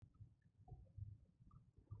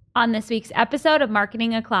On this week's episode of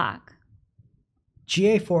Marketing O'Clock,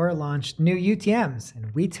 GA4 launched new UTMs,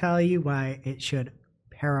 and we tell you why it should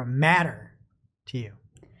matter to you.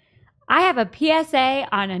 I have a PSA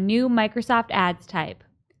on a new Microsoft Ads type: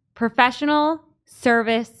 professional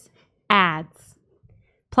service ads.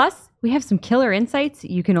 Plus, we have some killer insights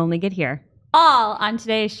you can only get here. All on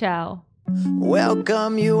today's show.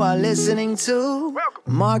 Welcome, you are listening to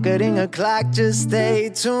Marketing O'Clock. Just stay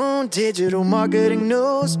tuned. Digital marketing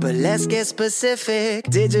news, but let's get specific.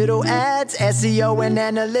 Digital ads, SEO and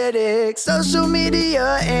analytics, social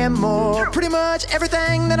media and more. Pretty much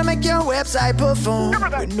everything that'll make your website perform.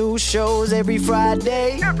 With new shows every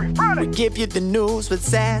Friday. We give you the news with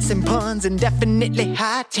sass and puns and definitely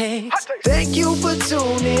hot takes. Thank you for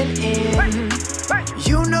tuning in.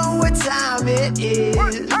 You know what time it is.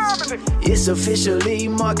 It's officially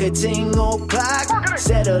Marketing O'Clock.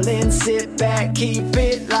 Settle in, sit back, keep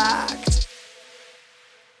it locked.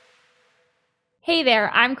 Hey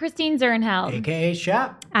there, I'm Christine Zernheld. AKA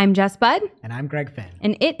Shop. I'm Jess Budd. And I'm Greg Finn.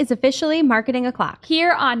 And it is officially Marketing O'Clock.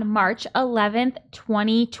 Here on March 11th,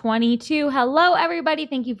 2022. Hello, everybody.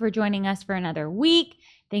 Thank you for joining us for another week.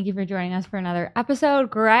 Thank you for joining us for another episode.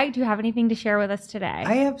 Greg, do you have anything to share with us today?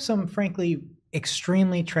 I have some, frankly,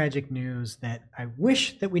 extremely tragic news that I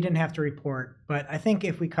wish that we didn't have to report, but I think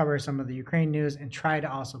if we cover some of the Ukraine news and try to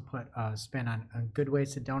also put a spin on good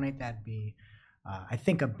ways to donate, that'd be, I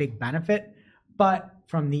think, a big benefit. But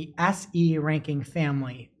from the SE ranking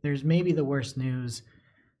family, there's maybe the worst news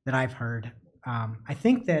that I've heard. I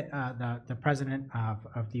think that the president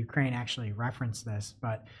of the Ukraine actually referenced this,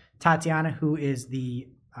 but Tatiana, who is the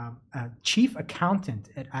chief accountant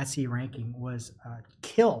at SE ranking, was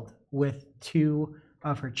killed with two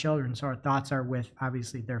of her children. So our thoughts are with,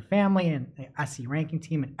 obviously, their family and the SE ranking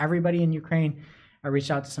team and everybody in Ukraine. I reached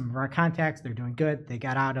out to some of our contacts. They're doing good. They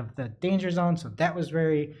got out of the danger zone, so that was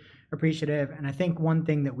very appreciative. And I think one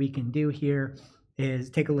thing that we can do here is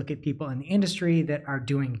take a look at people in the industry that are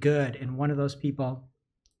doing good. And one of those people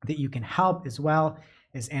that you can help as well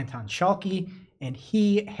is Anton Schalke. And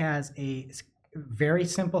he has a very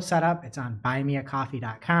simple setup. It's on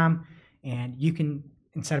buymeacoffee.com. And you can,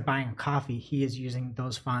 instead of buying a coffee, he is using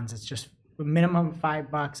those funds. It's just a minimum of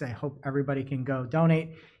 $5. I hope everybody can go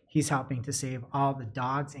donate. He's helping to save all the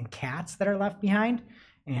dogs and cats that are left behind.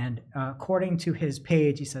 And according to his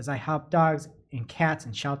page, he says, I help dogs and cats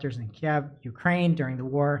in shelters in Kiev, Ukraine during the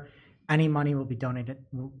war. Any money will be donated,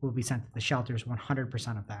 will be sent to the shelters,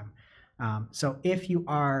 100% of them. So if you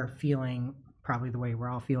are feeling probably the way we're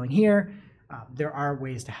all feeling here, there are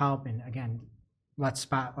ways to help. And again, let's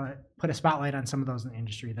put a spotlight on some of those in the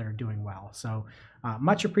industry that are doing well. So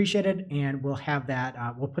much appreciated. And we'll have that.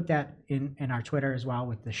 We'll put that in our Twitter as well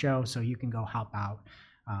with the show, so you can go help out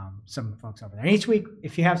some folks over there. And each week,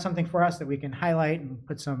 if you have something for us that we can highlight and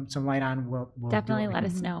put some light on, we'll definitely let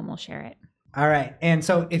us know and we'll share it. All right. And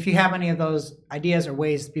so if you have any of those ideas or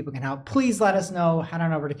ways people can help, please let us know. Head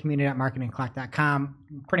on over to community.marketingclock.com.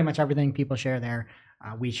 Pretty much everything people share there,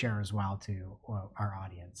 we share as well to our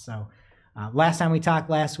audience. So last time we talked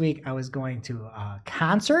last week, I was going to a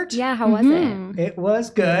concert. Yeah, how was it? It was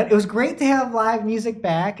good. It was great to have live music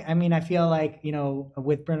back. I mean, I feel like,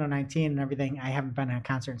 with Bruno 19 and everything, I haven't been in a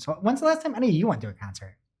concert. So when's the last time any of you went to a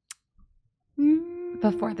concert?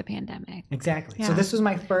 Before the pandemic. Exactly. Yeah. So this was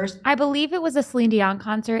my first. I believe it was a Celine Dion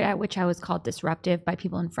concert at which I was called disruptive by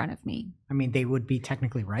people in front of me. I mean, they would be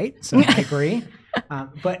technically right, so I agree.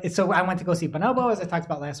 But so I went to go see Bonobo, as I talked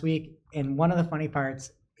about last week. And one of the funny parts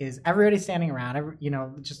is everybody's standing around,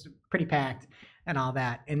 just pretty packed and all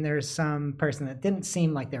that. And there's some person that didn't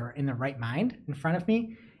seem like they were in the right mind in front of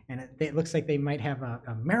me. And it looks like they might have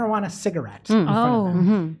a marijuana cigarette in front of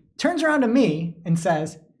them. Turns around to me and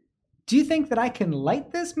says, do you think that I can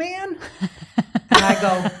light this, man? And I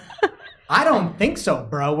go, I don't think so,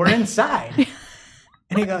 bro. We're inside.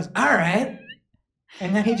 And he goes, all right.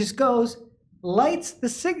 And then he just goes, lights the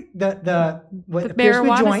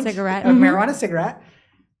marijuana cigarette. Marijuana cigarette,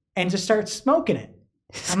 and just starts smoking it.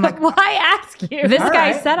 I'm like, why ask you? This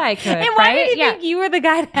guy said I could. And why did you think you were the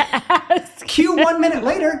guy to ask? Cue 1 minute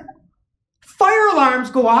later, fire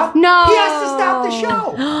alarms go off. No. He has to stop the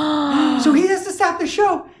show. So he has to stop the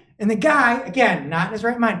show. And the guy, again, not in his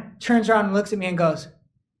right mind, turns around and looks at me and goes,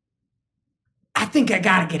 I think I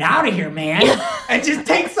got to get out of here, man. And just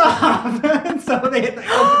takes off. And so they had to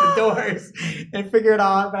open the doors and figure it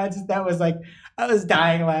all out. But that was like, I was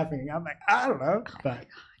dying laughing. I'm like, I don't know. But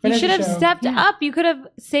You finish should the have show. stepped up. You could have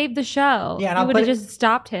saved the show. Yeah, and you I'll would have put it- just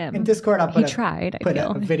stopped him. In Discord, I'll He put tried, I put a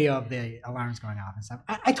feel. video of the alarms going off and stuff.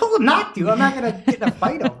 I told him not to. I'm not going to get in a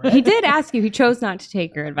fight over it. He did ask you. He chose not to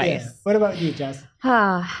take your Yeah. advice. What about you, Jess?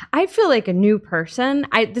 I feel like a new person.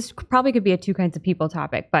 This probably could be a two kinds of people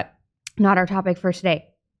topic, but not our topic for today.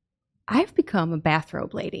 I've become a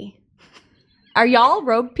bathrobe lady. Are y'all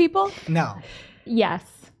robe people? No. Yes.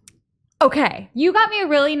 Okay. You got me a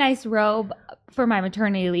really nice robe for my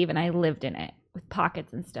maternity leave, and I lived in it with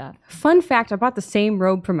pockets and stuff. Fun fact, I bought the same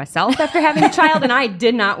robe for myself after having a child, and I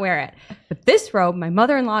did not wear it. But this robe, my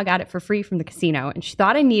mother-in-law got it for free from the casino, and she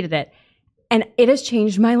thought I needed it. And it has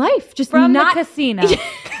changed my life. Just From not the casino.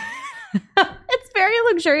 It's very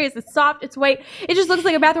luxurious. It's soft. It's white. It just looks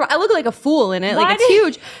like a bathrobe. I look like a fool in it. Why Like it's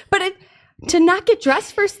huge. But to not get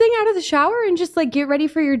dressed first thing out of the shower and just like get ready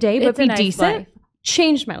for your day, but It's a be nice decent, life.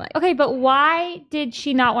 changed my life. Okay, but why did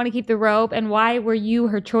she not want to keep the robe, and why were you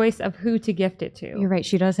her choice of who to gift it to? You're right.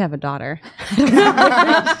 She does have a daughter.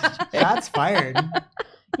 Shots fired.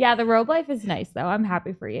 Yeah, the robe life is nice, though. I'm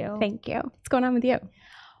happy for you. Thank you. What's going on with you?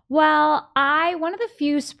 Well, one of the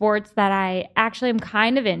few sports that I actually am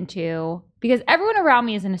kind of into, because everyone around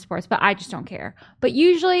me is into sports, but I just don't care. But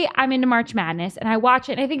usually I'm into March Madness, and I watch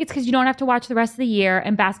it, and I think it's because you don't have to watch the rest of the year,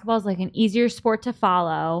 and basketball is like an easier sport to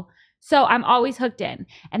follow. So I'm always hooked in.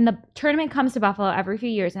 And the tournament comes to Buffalo every few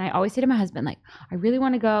years, and I always say to my husband, like, I really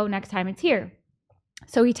want to go next time it's here.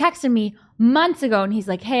 So he texted me months ago, and he's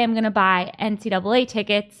like, hey, I'm going to buy NCAA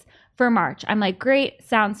tickets for March. I'm like, great,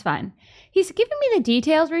 sounds fun. He's given me the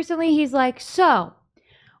details recently. He's like, so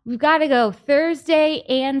we've got to go Thursday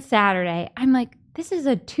and Saturday. I'm like, this is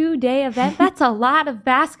a 2-day event. That's a lot of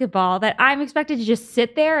basketball that I'm expected to just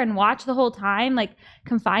sit there and watch the whole time, like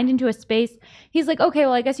confined into a space. He's like, okay,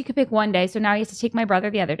 well, I guess you could pick one day. So now he has to take my brother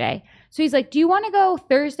the other day. So he's like, do you want to go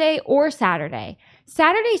Thursday or Saturday?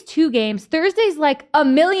 Saturday's 2 games. Thursday's like a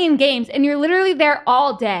million games, and you're literally there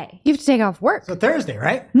all day. You have to take off work. So Thursday,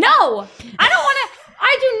 right? No,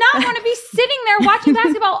 I do not want to be sitting there watching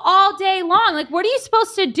basketball all day long. Like, what are you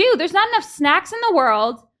supposed to do? There's not enough snacks in the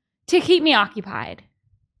world to keep me occupied.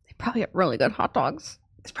 They probably have really good hot dogs.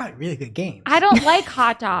 It's probably really good games. I don't like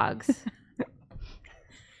hot dogs.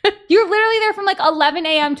 You're literally there from like 11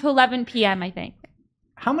 a.m. to 11 p.m., I think.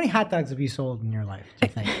 How many hot dogs have you sold in your life, do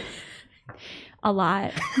you think? A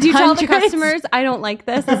lot. Do you tell the Hundreds. customers, I don't like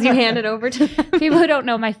this, as you hand it over to them? People who don't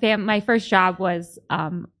know, my first job was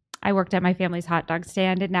I worked at my family's hot dog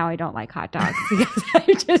stand, and now I don't like hot dogs because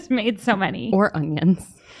I just made so many. Or onions.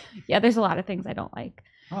 Yeah, there's a lot of things I don't like.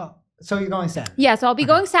 Oh, so you're going Saturday? Yeah, so I'll be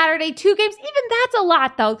going Saturday, 2 games. Even that's a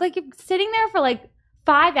lot, though. Like, you're sitting there for like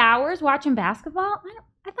 5 hours watching basketball.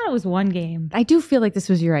 I thought it was 1 game. I do feel like this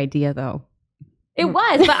was your idea, though. It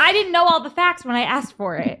was, but I didn't know all the facts when I asked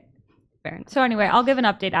for it. Fair enough. So anyway, I'll give an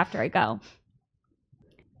update after I go.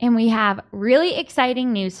 And we have really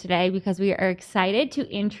exciting news today because we are excited to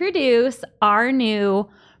introduce our new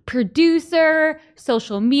producer,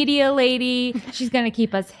 social media lady. She's going to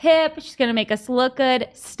keep us hip. She's going to make us look good.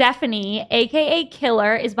 Stephanie, aka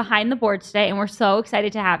Killer, is behind the boards today, and we're so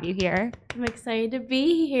excited to have you here. I'm excited to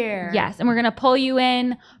be here. Yes, and we're going to pull you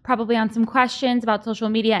in probably on some questions about social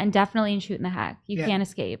media and definitely in Shooting the Heck. You Yeah. can't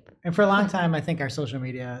escape. And for a long time, I think our social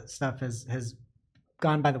media stuff has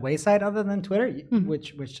gone by the wayside other than Twitter,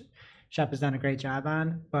 which Shep has done a great job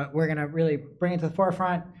on. But we're going to really bring it to the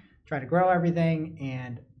forefront, try to grow everything.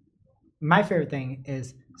 And my favorite thing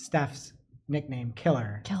is Steph's nickname,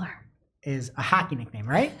 Killer, is a hockey nickname,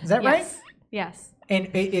 right? Is that right? Yes. And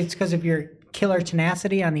it's because of your killer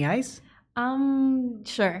tenacity on the ice?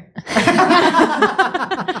 Sure.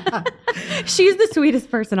 She's the sweetest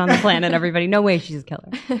person on the planet, everybody. No way she's a killer.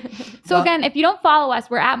 So again, if you don't follow us,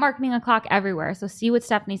 we're at Marketing O'Clock everywhere. So see what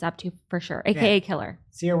Stephanie's up to for sure, aka Killer.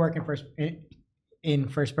 See her work in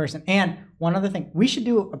first person. And one other thing, we should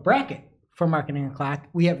do a bracket for Marketing O'Clock.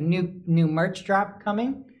 We have new merch drop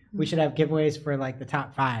coming. We should have giveaways for like the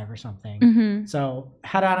top 5 or something. Mm-hmm. So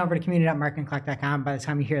head on over to community.marketingclock.com. By the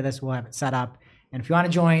time you hear this, we'll have it set up. And if you want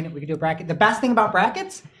to join, we can do a bracket. The best thing about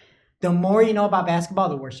brackets, the more you know about basketball,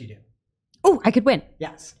 the worse you do. Oh, I could win.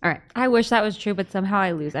 Yes. All right. I wish that was true, but somehow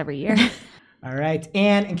I lose every year. All right.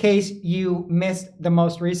 And in case you missed the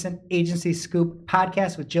most recent Agency Scoop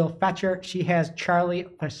podcast with Jill Fetcher, she has Charlie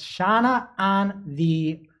Pashana on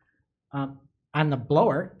the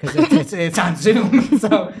blower because it's on Zoom.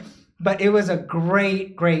 So, but it was a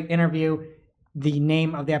great interview. The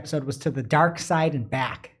name of the episode was To the Dark Side and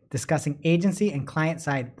Back, discussing agency and client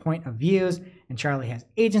side point of views. And Charlie has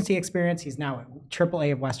agency experience. He's now at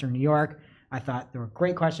AAA of Western New York. I thought there were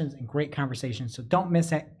great questions and great conversations. So don't miss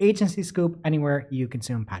that Agency Scoop anywhere you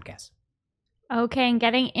consume podcasts. Okay, and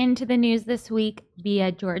getting into the news this week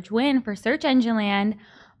via George Wynn for Search Engine Land,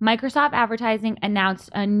 Microsoft Advertising announced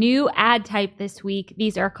a new ad type this week.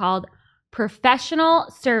 These are called professional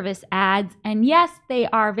service ads. And yes, they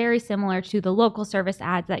are very similar to the local service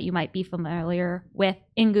ads that you might be familiar with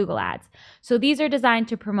in Google Ads. So these are designed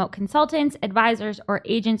to promote consultants, advisors, or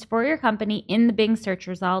agents for your company in the Bing search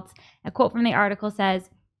results. A quote from the article says,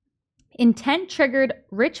 intent-triggered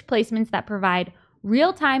rich placements that provide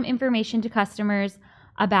real-time information to customers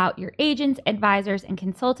about your agents, advisors, and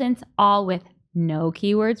consultants, all with no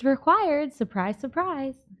keywords required. Surprise,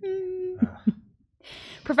 surprise.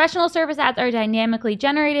 Professional service ads are dynamically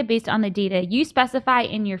generated based on the data you specify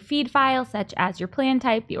in your feed file, such as your plan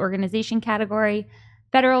type, the organization category,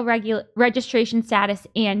 federal registration status,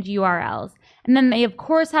 and URLs. And then they, of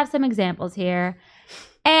course, have some examples here.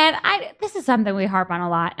 And this is something we harp on a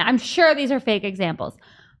lot. I'm sure these are fake examples.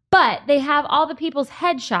 But they have all the people's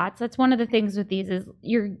headshots. That's one of the things with these is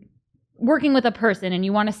you're working with a person and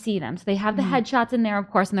you want to see them. So they have the headshots in there,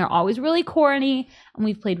 of course, and they're always really corny. And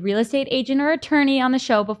we've played real estate agent or attorney on the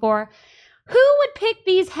show before. Who would pick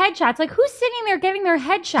these headshots? Like, who's sitting there getting their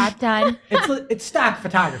headshot done? It's stock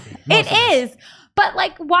photography. It is. But,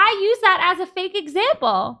 like, why use that as a fake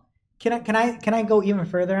example? Can I go even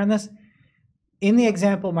further on this? In the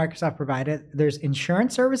example Microsoft provided, there's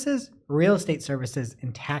insurance services, real estate services,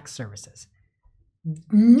 and tax services.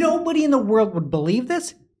 Nobody in the world would believe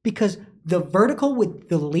this because the vertical with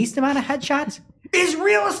the least amount of headshots is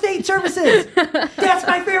real estate services. That's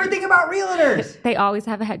my favorite thing about realtors. They always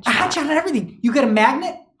have a headshot. A headshot on everything. You get a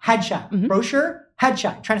magnet, headshot. Brochure,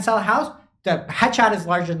 headshot. Trying to sell a house, the headshot is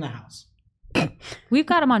larger than the house. We've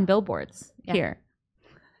got them on billboards here.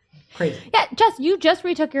 Crazy. Yeah, Jess, you just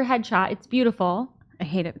retook your headshot. It's beautiful. I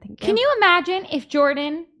hate it. Thank you. Can you imagine if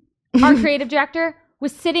Jordan, our creative director,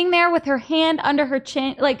 was sitting there with her hand under her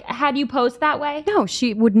chin, like had you posed that way? No,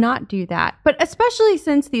 she would not do that. But especially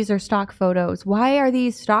since these are stock photos, why are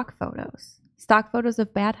these stock photos? Stock photos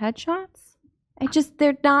of bad headshots?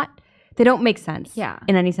 They don't make sense. Yeah.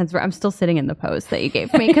 In any sense. I'm still sitting in the pose that you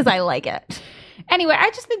gave me because I like it. Anyway, I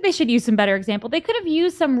just think they should use some better example. They could have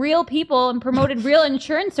used some real people and promoted real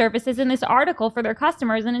insurance services in this article for their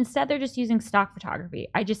customers, and instead they're just using stock photography.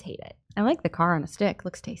 I just hate it. I like the car on a stick.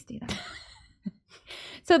 Looks tasty though.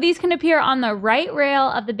 So these can appear on the right rail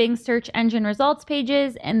of the Bing search engine results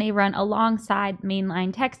pages, and they run alongside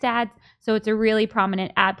mainline text ads. So it's a really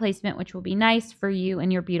prominent ad placement, which will be nice for you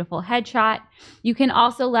and your beautiful headshot. You can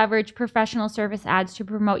also leverage professional service ads to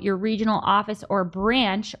promote your regional office or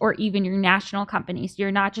branch or even your national company. So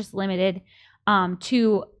you're not just limited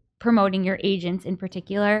to promoting your agents in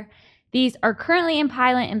particular. These are currently in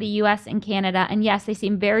pilot in the US and Canada. And yes, they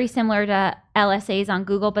seem very similar to LSAs on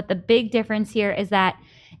Google, but the big difference here is that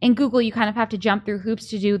in Google, you kind of have to jump through hoops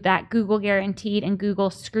to do that Google guaranteed and Google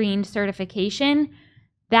screened certification.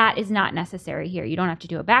 That is not necessary here. You don't have to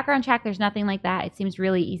do a background check. There's nothing like that. It seems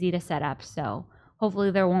really easy to set up. So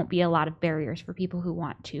hopefully there won't be a lot of barriers for people who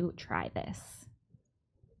want to try this.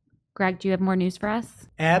 Greg, do you have more news for us?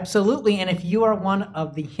 Absolutely. And if you are one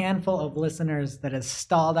of the handful of listeners that has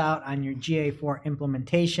stalled out on your GA4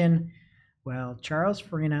 implementation, well, Charles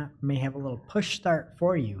Farina may have a little push start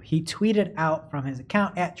for you. He tweeted out from his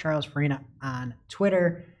account at Charles Farina on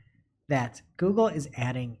Twitter that Google is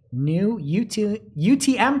adding new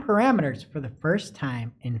UTM parameters for the first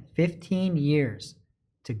time in 15 years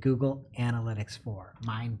to Google Analytics 4.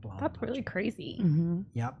 Mind blown. That's really crazy. Mm-hmm.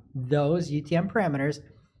 Yep. Those UTM parameters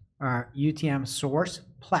are UTM source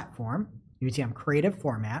platform, UTM creative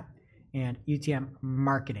format, and UTM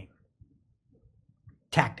marketing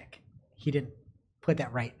tactic. He didn't put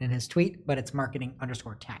that right in his tweet, but it's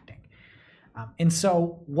marketing_tactic. And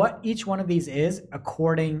so what each one of these is,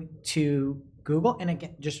 according to Google, and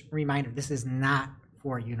again, just a reminder, this is not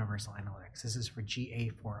for Universal Analytics. This is for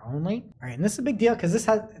GA4 only. All right, and this is a big deal because this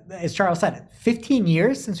has, as Charles said, 15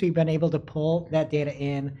 years since we've been able to pull that data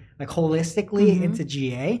in like holistically into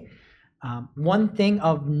GA. One thing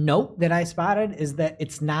of note that I spotted is that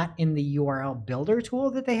it's not in the URL builder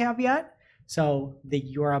tool that they have yet. So the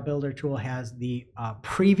URL builder tool has the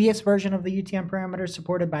previous version of the UTM parameters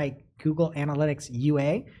supported by Google Analytics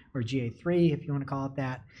UA, or GA3 if you want to call it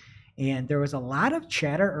that. And there was a lot of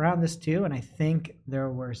chatter around this too, and I think there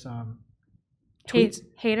were some tweets.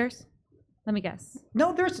 Haters? Let me guess.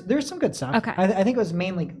 No, there's some good stuff. Okay. I think it was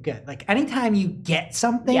mainly good. Like anytime you get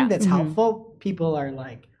something that's helpful, people are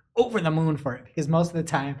like over the moon for it, because most of the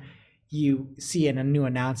time you see in a new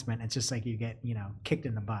announcement, it's just like you get, kicked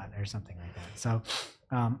in the butt or something like that. So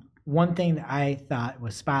one thing that I thought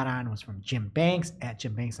was spot on was from Jim Banks, at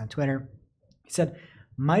Jim Banks on Twitter. He said,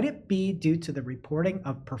 might it be due to the reporting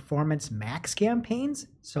of Performance Max campaigns?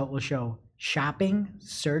 So it will show shopping,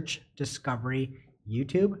 search, discovery,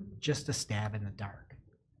 YouTube, just a stab in the dark.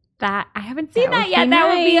 That I haven't seen that would yet. be That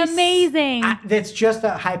would be nice. amazing. That's just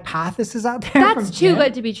a hypothesis out there. That's from too Jim.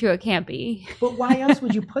 good to be true. It can't be. But why else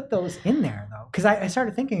would you put those in there, though? Because I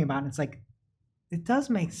started thinking about it. It's like, it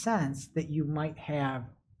does make sense that you might have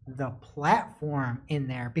the platform in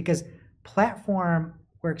there, because platform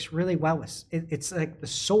works really well with it's like the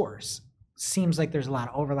source. Seems like there's a lot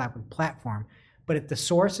of overlap with platform. But if the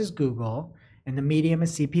source is Google and the medium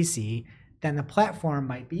is CPC, then the platform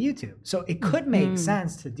might be YouTube. So it could make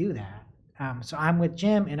sense to do that. So I'm with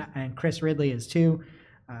Jim, and Chris Ridley is too.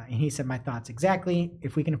 And he said, my thoughts exactly.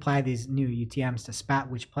 If we can apply these new UTMs to spot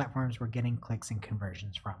which platforms we're getting clicks and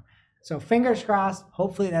conversions from. So fingers crossed.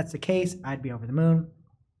 Hopefully that's the case. I'd be over the moon.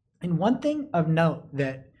 And one thing of note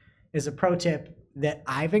that is a pro tip that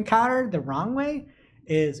I've encountered the wrong way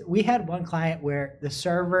is we had one client where the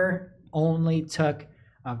server only took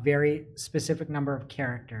a very specific number of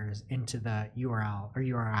characters into the URL or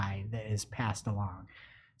URI that is passed along.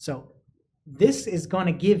 So this is going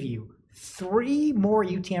to give you 3 more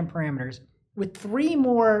UTM parameters with 3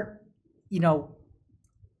 more,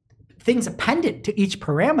 things appended to each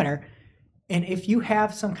parameter. And if you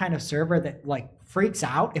have some kind of server that like freaks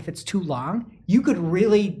out if it's too long, you could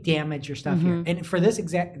really damage your stuff here. And for this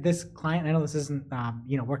client, I know this isn't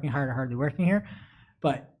working hard or hardly working here,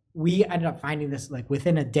 but we ended up finding this like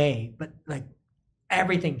within a day, but like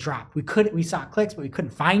everything dropped. We saw clicks, but we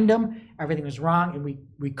couldn't find them. Everything was wrong, and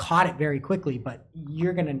we caught it very quickly. But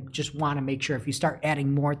you're gonna just want to make sure if you start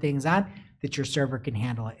adding more things on that your server can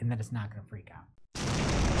handle it and that it's not gonna freak out.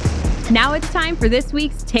 Now it's time for this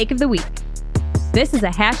week's Take of the Week. This is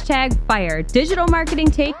a #fire digital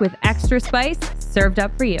marketing take with extra spice served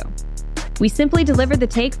up for you. We simply deliver the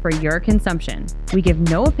take for your consumption. We give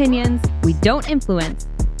no opinions. We don't influence.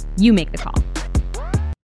 You make the call.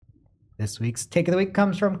 This week's Take of the Week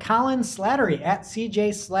comes from Colin Slattery at CJ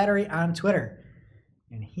Slattery on Twitter.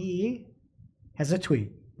 And he has a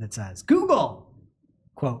tweet that says, Google,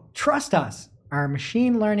 quote, trust us. Our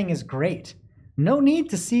machine learning is great. No need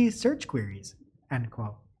to see search queries, end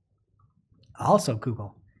quote. Also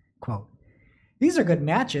Google, quote, these are good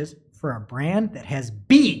matches for a brand that has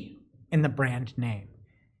B in the brand name,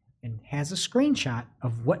 and has a screenshot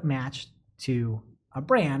of what matched to a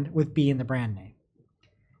brand with B in the brand name.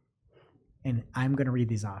 And I'm going to read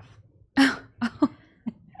these off.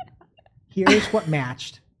 Here's what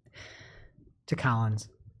matched to Colin's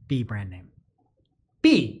B brand name.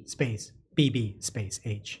 B space BB space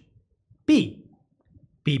H. B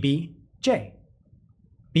BB J.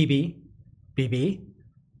 BB BB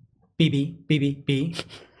BB BB B.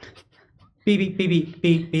 BB BB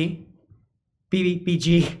BB BB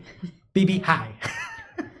BG BB high.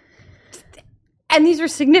 And these are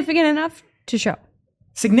significant enough to show.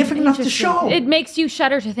 Significant enough to show. It makes you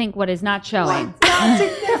shudder to think what is not showing. What's not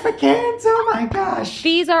significant? Oh my gosh.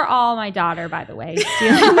 These are all my daughter, by the way,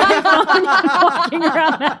 stealing my phone and walking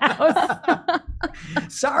around the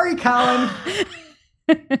house. Sorry, Colin.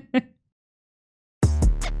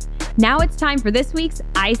 Now it's time for this week's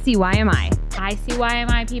ICYMI.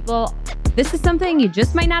 ICYMI, people. This is something you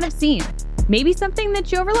just might not have seen. Maybe something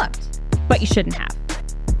that you overlooked, but you shouldn't have.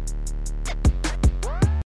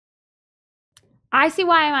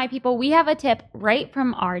 ICYMI, people, we have a tip right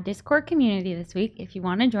from our Discord community this week. If you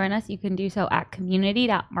want to join us, you can do so at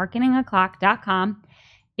community.marketingoclock.com.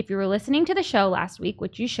 If you were listening to the show last week,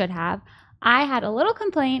 which you should have, I had a little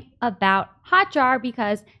complaint about Hotjar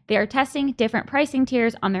because they are testing different pricing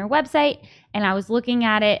tiers on their website, and I was looking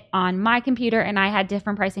at it on my computer, and I had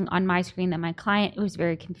different pricing on my screen than my client. It was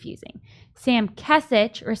very confusing. Sam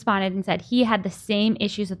Kesich responded and said he had the same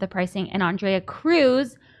issues with the pricing, and Andrea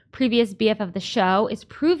Cruz, previous BF of the show, is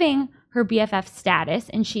proving her BFF status,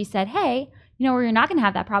 and she said, hey, you know where you're not going to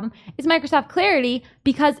have that problem is Microsoft Clarity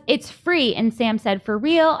because it's free. And Sam said, for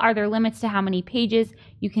real, are there limits to how many pages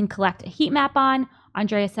you can collect a heat map on?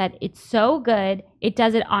 Andrea said, it's so good. It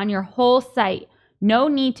does it on your whole site. No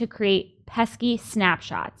need to create pesky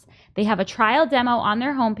snapshots. They have a trial demo on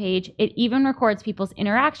their homepage. It even records people's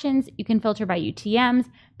interactions. You can filter by UTMs,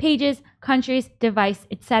 pages, countries, device,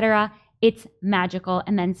 etc. It's magical.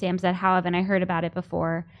 And then Sam said, how haven't I heard about it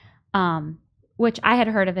before? Which I had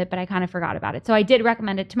heard of it, but I kind of forgot about it. So I did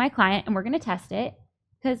recommend it to my client, and we're going to test it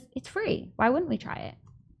because it's free. Why wouldn't we try it?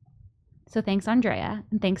 So thanks, Andrea,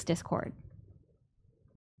 and thanks, Discord.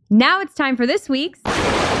 Now it's time for this week's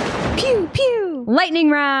Pew Pew Lightning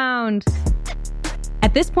Round.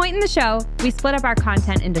 At this point in the show, we split up our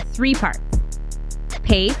content into 3 parts: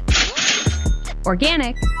 paid,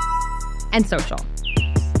 organic, and social.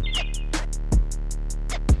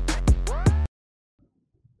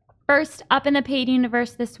 First up in the paid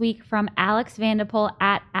universe this week from Alex Vanderpool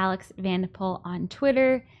at Alex Vanderpool on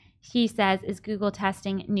Twitter. She says, is Google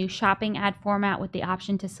testing new shopping ad format with the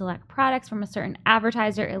option to select products from a certain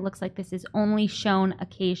advertiser? It looks like this is only shown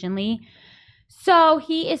occasionally. So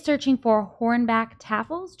he is searching for Hornback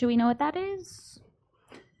Taffels. Do we know what that is?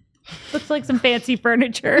 Looks like some fancy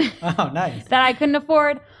furniture. Oh, nice. That I couldn't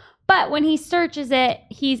afford. But when he searches it,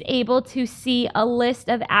 he's able to see a list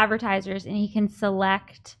of advertisers and he can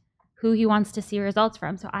select who he wants to see results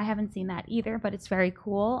from. So I haven't seen that either, but it's very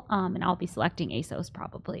cool. And I'll be selecting ASOS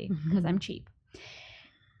probably because I'm cheap.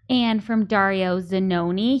 And from Dario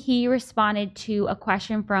Zanoni, he responded to a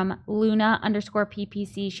question from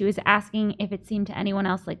Luna_PPC. She was asking if it seemed to anyone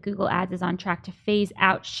else like Google Ads is on track to phase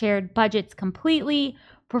out shared budgets completely.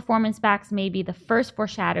 Performance backs may be the first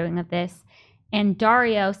foreshadowing of this. And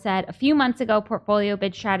Dario said, a few months ago, portfolio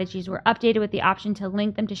bid strategies were updated with the option to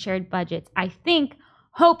link them to shared budgets. I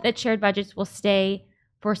hope that shared budgets will stay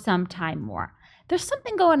for some time more. There's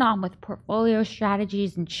something going on with portfolio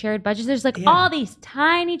strategies and shared budgets. There's all these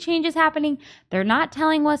tiny changes happening. They're not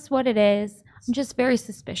telling us what it is. I'm just very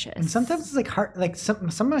suspicious. And sometimes it's like hard. Like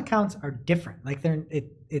some accounts are different. Like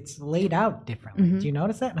it's laid out differently. Do you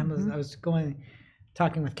notice that? And I was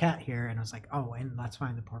talking with Kat here, and I was like, oh, and let's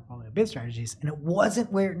find the portfolio bid strategies, and it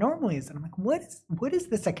wasn't where it normally is. And I'm like, what is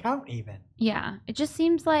this account even? Yeah, it just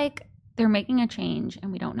seems like they're making a change,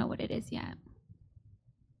 and we don't know what it is yet.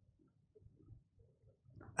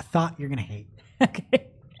 A thought you're gonna hate. Okay.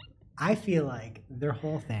 I feel like their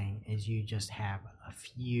whole thing is you just have a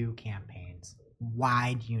few campaigns.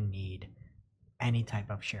 Why do you need any type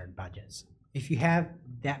of shared budgets? If you have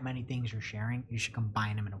that many things you're sharing, you should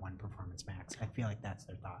combine them into one performance max. I feel like that's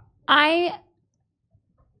their thought. I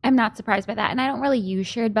am not surprised by that. And I don't really use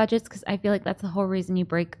shared budgets because I feel like that's the whole reason you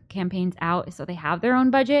break campaigns out is so they have their own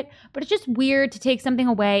budget. But it's just weird to take something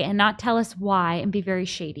away and not tell us why and be very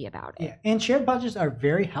shady about it. Yeah, and shared budgets are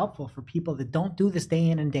very helpful for people that don't do this day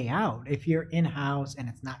in and day out. If you're in-house and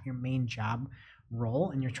it's not your main job role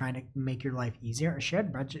and you're trying to make your life easier, a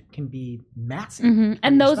shared budget can be massive.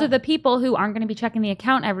 And those are the people who aren't going to be checking the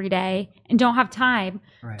account every day and don't have time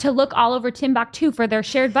to look all over Timbuktu for their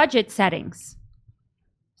shared budget settings.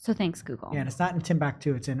 So thanks, Google. Yeah, and it's not in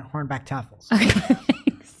Timbuktu, it's in Hornback Taffels. Okay,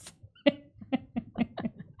 thanks.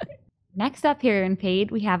 Next up here in paid,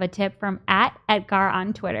 we have a tip from @Edgar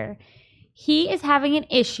on Twitter. He is having an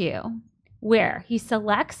issue where he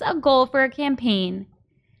selects a goal for a campaign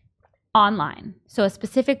online. So a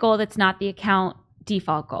specific goal that's not the account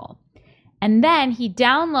default goal. And then he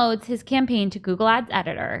downloads his campaign to Google Ads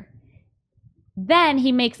Editor. Then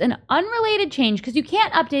he makes an unrelated change because you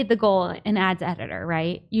can't update the goal in Ads Editor,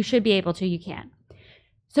 right? You should be able to, you can't.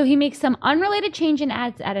 So he makes some unrelated change in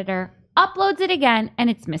Ads Editor, uploads it again, and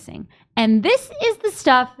it's missing. And this is the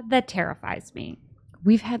stuff that terrifies me.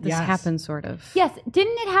 We've had this happen, sort of. Yes.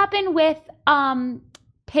 Didn't it happen with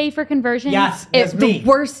pay for conversions? Yes, it's me. The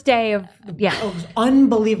worst day of, It was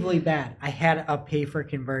unbelievably bad. I had a pay for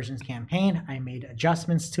conversions campaign. I made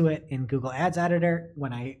adjustments to it in Google Ads Editor.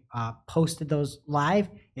 When I posted those live,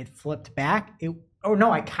 it flipped back.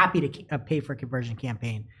 I copied a pay for conversion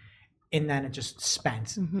campaign, and then it just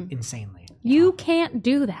spent insanely. You can't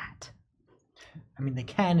do that. I mean, they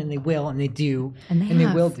can, and they will, and they do, and they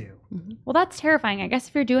will do. Well, that's terrifying. I guess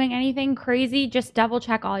if you're doing anything crazy, just double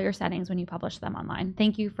check all your settings when you publish them online.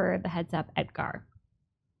 Thank you for the heads up, Edgar.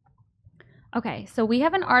 Okay, so we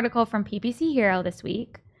have an article from PPC Hero this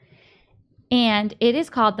week, and it is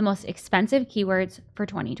called The Most Expensive Keywords for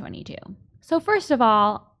 2022. So first of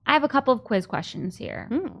all, I have a couple of quiz questions here.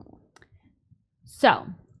 So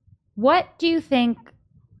what do you think?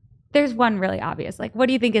 There's one really obvious. Like, what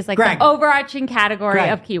do you think is like Greg. the overarching category Greg.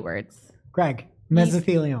 of keywords? Greg,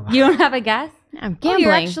 mesothelioma. You don't have a guess? I'm Oh, gambling.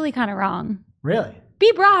 you're actually kind of wrong. Really?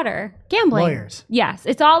 Be broader. Gambling. Lawyers. Yes,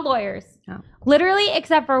 it's all lawyers. Oh. Literally,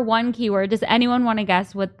 except for one keyword. Does anyone want to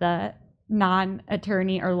guess what the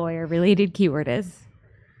non-attorney or lawyer-related keyword is?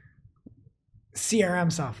 CRM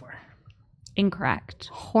software. Incorrect.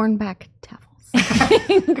 Hornback Taffels.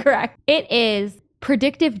 Incorrect. It is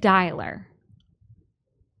predictive dialer.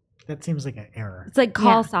 That seems like an error. It's like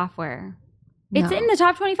call Yeah. software. It's No. in the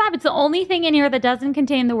top 25. It's the only thing in here that doesn't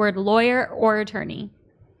contain the word lawyer or attorney.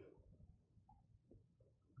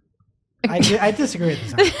 I disagree with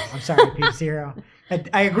this article. I'm sorry, PPC Hero.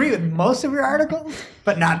 I agree with most of your articles,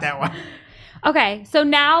 but not that one. Okay, so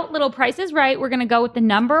now Little Price is Right. We're going to go with the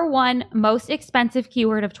number one most expensive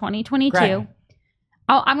keyword of 2022. Greg.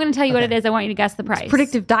 Oh, I'm going to tell you what Okay. it is. I want you to guess the price.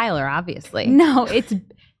 Predictive dialer, obviously. No,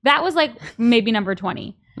 that was like maybe number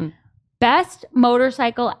 20. Best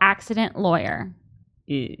motorcycle accident lawyer.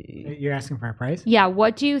 You're asking for a price? Yeah,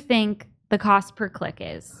 what do you think the cost per click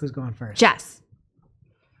is? Who's going first? Jess.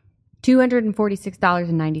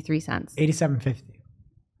 $246.93. $87.50.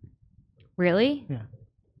 Really? Yeah.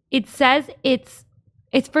 It says it's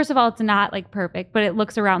first of all, it's not like perfect, but it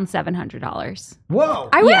looks around $700. Whoa!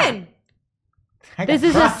 I Yeah. win. I got This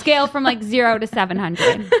is a crushed. scale from like 0 to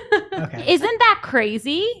 700. Okay. Isn't that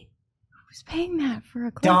crazy? Who's paying that for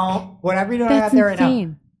a click? Don't, whatever you're doing That's out there right now,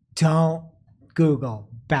 insane. don't Google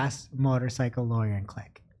best motorcycle lawyer and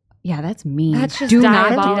click. Yeah, that's mean. That's just do not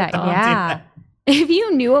do that. diabolical. Don't do Yeah. that. If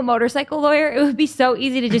you knew a motorcycle lawyer, it would be so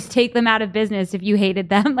easy to just take them out of business if you hated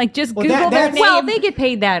them. Like just Well, Google their that's- name. Well, they get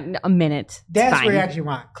paid that in a minute. It's That's fine. where you actually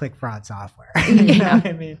want click fraud software. You know what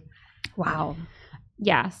I mean? Wow.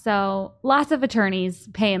 Yeah, so lots of attorneys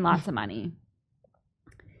paying lots of money.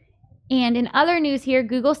 And in other news here,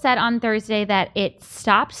 Google said on Thursday that it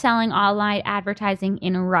stopped selling online advertising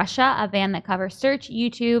in Russia, a ban that covers search,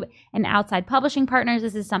 YouTube, and outside publishing partners.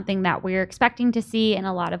 This is something that we're expecting to see, and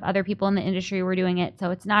a lot of other people in the industry were doing it,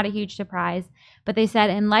 so it's not a huge surprise. But they said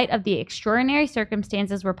in light of the extraordinary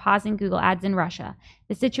circumstances, we're pausing Google Ads in Russia.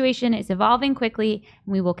 The situation is evolving quickly,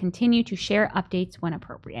 and we will continue to share updates when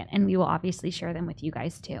appropriate, and we will obviously share them with you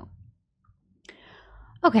guys too.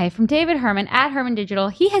 Okay, from David Herman at Herman Digital.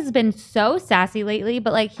 He has been so sassy lately,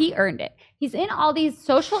 but like he earned it. He's in all these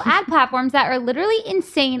social ad platforms that are literally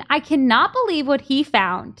insane. I cannot believe what he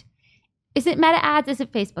found. Is it Meta ads? Is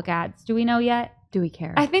it Facebook ads? Do we know yet? Do we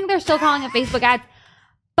care? I think they're still calling it Facebook ads.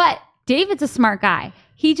 But David's a smart guy.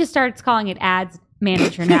 He just starts calling it ads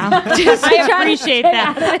manager now. Just to I try to appreciate stay that.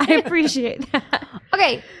 out of I it. appreciate that.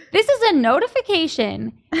 Okay, this is a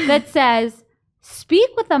notification that says, speak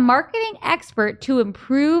with a marketing expert to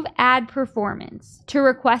improve ad performance. To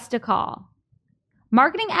request a call.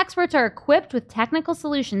 Marketing experts are equipped with technical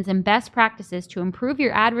solutions and best practices to improve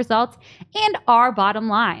your ad results and our bottom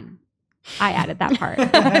line. I added that part.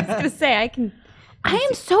 I was going to say, I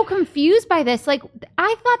am so confused by this. Like,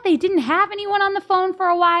 I thought they didn't have anyone on the phone for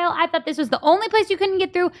a while. I thought this was the only place you couldn't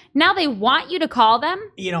get through. Now they want you to call them.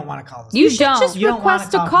 You don't want to call this. you should don't. just You don't wanna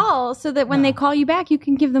request a call- call so that when No. they call you back, you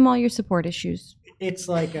can give them all your support issues. It's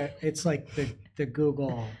like the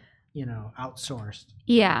Google, outsourced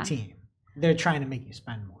Yeah. team. They're trying to make you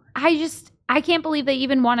spend more. I can't believe they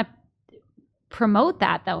even want to promote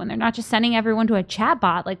that though, and they're not just sending everyone to a chat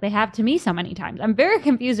bot like they have to me so many times. I'm very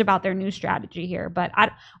confused about their new strategy here, but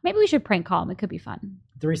maybe we should prank call them. It could be fun.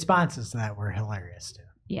 The responses to that were hilarious too.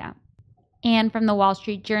 Yeah. And from the Wall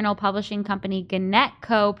Street Journal, publishing company Gannett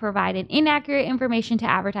Co. provided inaccurate information to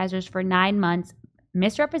advertisers for 9 months,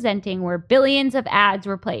 misrepresenting where billions of ads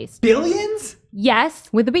were placed. Billions? Yes,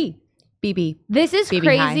 With a B. BB. this is BB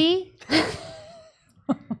crazy.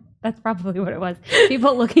 That's probably what it was.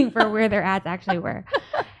 People looking for where their ads actually were.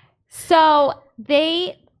 So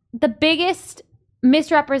the biggest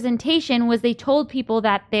misrepresentation was they told people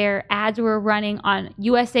that their ads were running on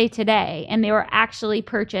USA Today and they were actually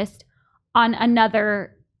purchased on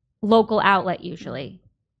another local outlet usually.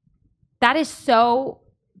 That is so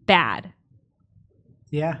bad.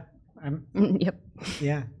 Yeah. Yep.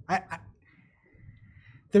 Yeah.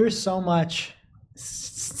 There's so much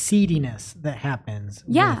seediness that happens.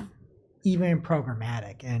 Yeah. with even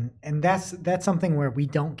programmatic, and that's something where we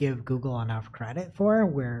don't give Google enough credit for.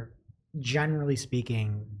 Where generally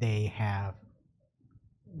speaking, they have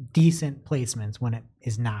decent placements when it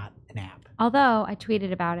is not an app. Although I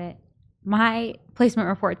tweeted about it. My placement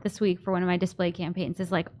report this week for one of my display campaigns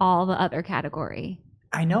is like all the other category.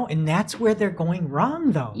 I know, and that's where they're going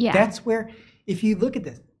wrong, though. Yeah. That's where, if you look at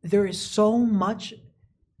this, there is so much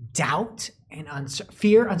doubt and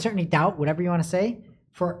fear, uncertainty, doubt, whatever you want to say,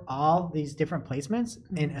 for all these different placements,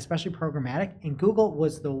 and especially programmatic. And Google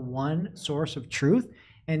was the one source of truth,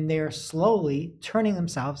 and they're slowly turning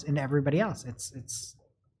themselves into everybody else.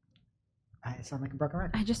 I sound like a broken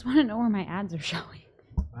record. I just want to know where my ads are showing.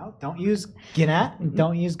 Well, don't use Gannett and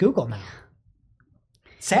don't use Google now.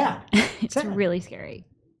 Sad. It's Sad. really scary.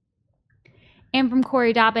 And from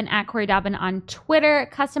Corey Dobbin at Corey Dobbin on Twitter,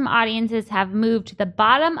 custom audiences have moved to the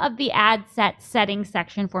bottom of the ad set settings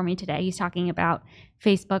section for me today. He's talking about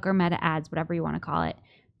Facebook or Meta ads, whatever you want to call it.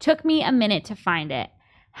 Took me a minute to find it.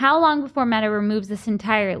 How long before Meta removes this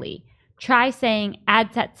entirely? Try saying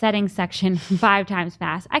ad set settings section 5 times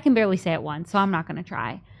fast. I can barely say it once, so I'm not going to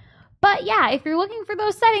try. But yeah, if you're looking for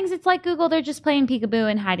those settings, it's like Google. They're just playing peekaboo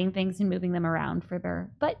and hiding things and moving them around further.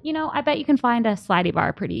 But, I bet you can find a slidey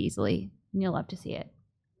bar pretty easily, and you'll love to see it.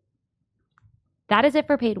 That is it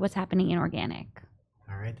for paid What's Happening in Organic.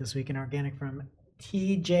 right, this week in organic from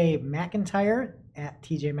TJ McIntyre at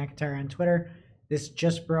TJ McIntyre on Twitter. This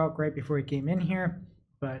just broke right before we came in here,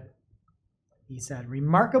 but he said,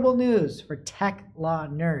 remarkable news for tech law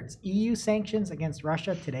nerds. EU sanctions against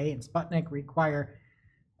Russia today and Sputnik require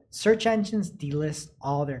search engines delist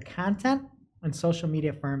all their content and social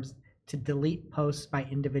media firms to delete posts by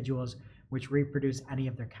individuals which reproduce any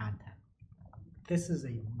of their content. This is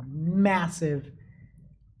a massive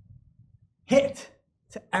hit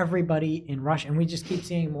to everybody in Russia. And we just keep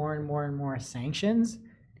seeing more and more and more sanctions.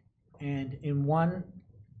 And in one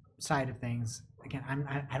side of things, again,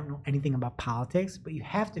 I don't know anything about politics, but you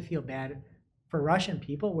have to feel bad for Russian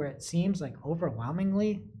people where it seems like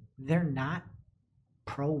overwhelmingly they're not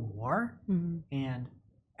pro-war. And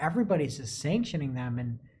everybody's just sanctioning them.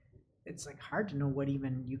 And it's like hard to know what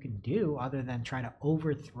even you can do other than try to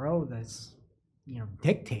overthrow this,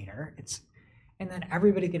 dictator. And then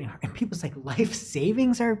everybody's getting hurt. And people's like life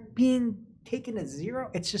savings are being taken to zero.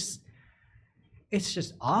 It's just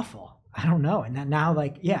awful. I don't know. And then now,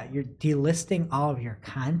 you're delisting all of your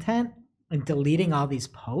content and deleting all these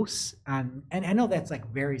posts. And I know that's like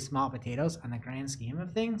very small potatoes on the grand scheme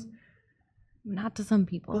of things. Not to some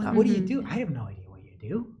people. Well, what do you do? I have no idea what you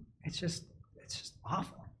do. It's just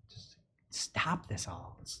awful. Just stop this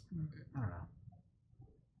all. I don't know.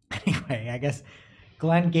 Anyway, I guess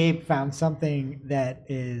Glenn Gabe found something that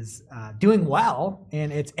is doing well,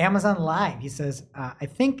 and it's Amazon Live. He says, I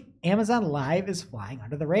think Amazon Live is flying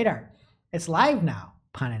under the radar. It's live now,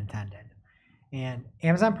 pun intended. And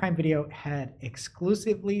Amazon Prime Video had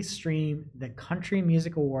exclusively streamed the Country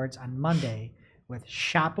Music Awards on Monday with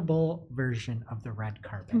shoppable version of the red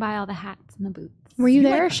carpet. Can buy all the hats and the boots. Were you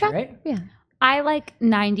there, like Shep? right? Yeah. I like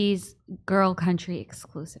 90s girl country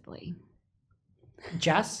exclusively.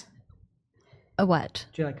 Jess, A what?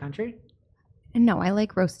 do you like country? No, I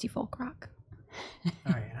like roasty folk rock.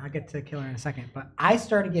 All right, and I'll get to Killer in a second. But I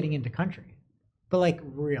started getting into country, but like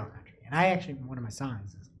real country. And I actually, one of my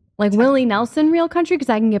songs is Like Willie Nelson real country, because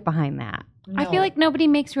I can get behind that. I feel like nobody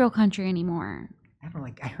makes real country anymore. I don't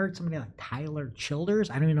know, I heard somebody like Tyler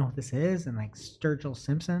Childers. I don't even know what this is, and like Sturgill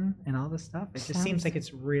Simpson and all this stuff. It just seems like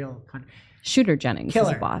it's real country. Shooter Jennings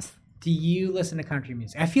Killer. is a boss. Do you listen to country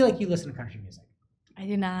music? I feel like you listen to country music. I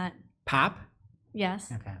do not. Pop?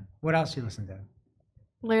 Yes. Okay. What else do you listen to?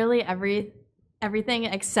 Literally everything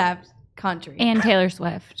except country. And Taylor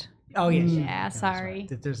Swift. Oh, yeah. Yeah, sorry.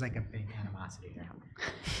 There's like a big animosity here.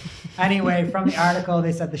 Anyway, from the article,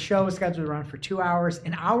 they said the show was scheduled to run for 2 hours,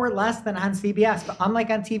 an hour less than on CBS. But unlike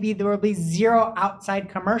on TV, there will be 0 outside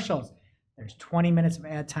commercials. There's 20 minutes of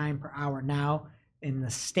ad time per hour now in the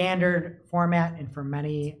standard format. And for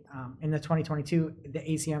many in the 2022, the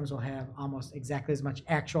ACMs will have almost exactly as much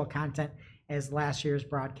actual content as last year's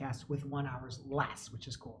broadcast with 1 hour less, which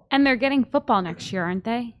is cool. And they're getting football next year, aren't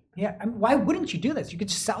they? Yeah, I mean, why wouldn't you do this? You could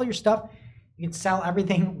just sell your stuff. You can sell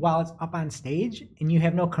everything while it's up on stage, and you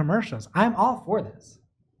have no commercials. I'm all for this.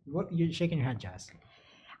 What you're shaking your head, Jess?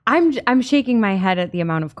 I'm shaking my head at the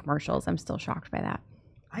amount of commercials. I'm still shocked by that.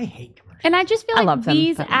 I hate commercials. And I just feel I like love them,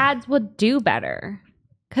 these but- ads would do better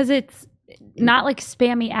because it's not like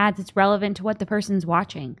spammy ads. It's relevant to what the person's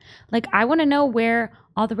watching. Like, I want to know where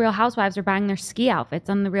all the Real Housewives are buying their ski outfits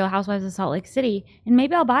on the Real Housewives of Salt Lake City, and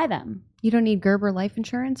maybe I'll buy them. You don't need Gerber life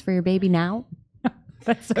insurance for your baby now?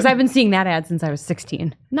 Because I've been seeing that ad since I was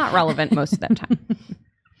 16. Not relevant most of that time.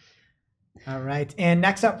 All right. And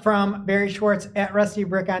next up from Barry Schwartz at Rusty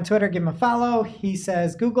Brick on Twitter. Give him a follow. He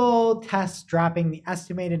says, Google tests dropping the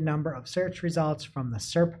estimated number of search results from the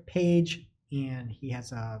SERP page. And he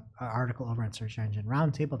has an article over on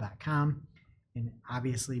searchengineroundtable.com. And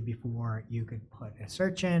obviously before you could put a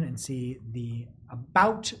search in and see the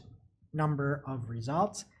about number of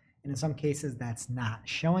results. And in some cases that's not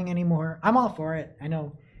showing anymore. I'm all for it. I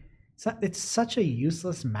know it's such a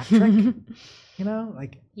useless metric,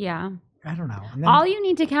 Yeah. I don't know. And then, All you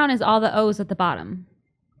need to count is all the O's at the bottom.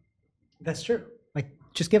 that's true.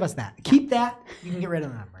 Just give us that. Keep that. You can get rid of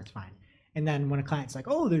the number. It's fine. And then when a client's like,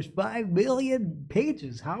 oh, there's 5 million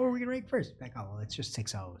pages. How are we going to rank first? Like, oh, well, it's just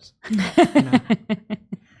 6 O's. I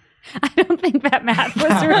don't think that math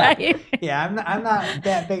was right. Yeah, I'm not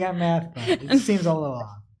that big on math, but it seems a little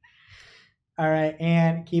off. All right,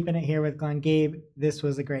 and keeping it here with Glenn Gabe, this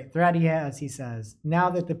was a great thread he has. He says,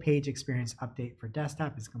 now that the page experience update for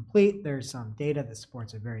desktop is complete, there's some data that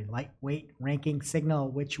supports a very lightweight ranking signal,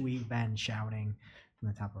 which we've been shouting from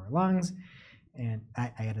the top of our lungs. And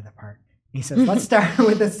I added that part. He says, let's start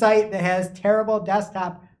with a site that has terrible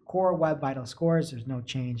desktop core web vital scores. There's no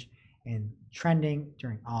change in trending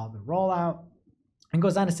during all the rollout. And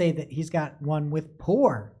goes on to say that he's got one with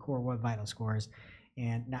poor core web vital scores.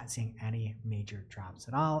 and not seeing any major drops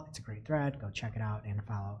at all. It's a great thread. Go check it out and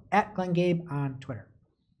follow at Glenn Gabe on Twitter.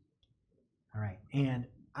 All right. And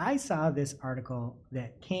I saw this article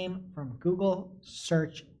that came from Google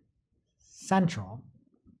Search Central.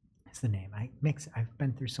 That's the name. I've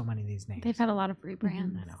been through so many of these names. They've had a lot of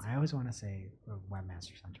rebrands. I know. I always want to say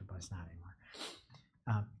Webmaster Center, but it's not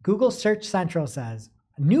anymore. Google Search Central says,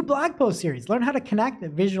 a new blog post series. Learn how to connect,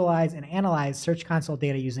 visualize, and analyze Search Console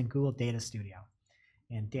data using Google Data Studio.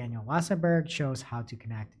 And Daniel Wassenberg shows how to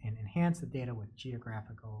connect and enhance the data with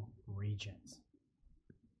geographical regions.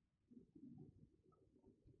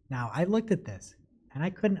 Now, I looked at this, and I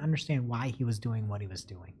couldn't understand why he was doing what he was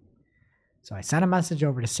doing. So I sent a message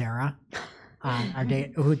over to Sarah,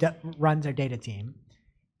 who runs our data team.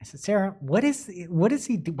 I said, Sarah, why is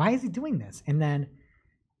he doing this? And then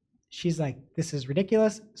she's like, this is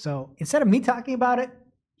ridiculous. So instead of me talking about it,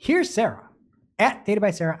 here's Sarah at Data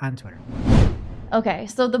by Sarah on Twitter. Okay,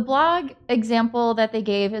 so the blog example that they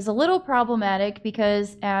gave is a little problematic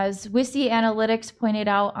because, as Wisty Analytics pointed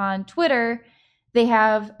out on Twitter, they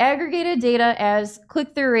have aggregated data as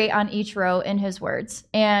click-through rate on each row in his words.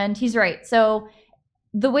 And he's right. So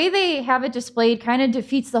the way they have it displayed kind of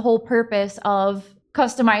defeats the whole purpose of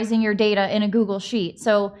customizing your data in a Google Sheet.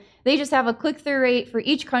 So they just have a click-through rate for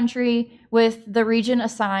each country with the region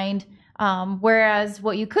assigned, whereas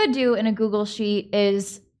what you could do in a Google Sheet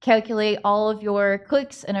is calculate all of your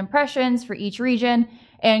clicks and impressions for each region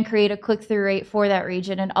and create a click-through rate for that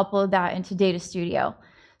region and upload that into Data Studio.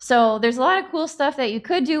 So there's a lot of cool stuff that you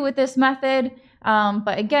could do with this method,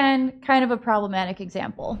 but again, kind of a problematic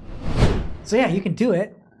example. So yeah, you can do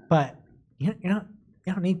it, but you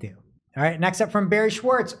don't need to. All right, next up from Barry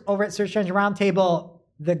Schwartz over at Search Engine Roundtable,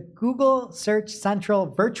 the Google Search Central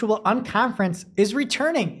Virtual Unconference is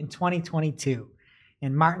returning in 2022.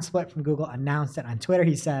 And Martin Splitt from Google announced it on Twitter.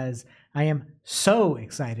 He says, I am so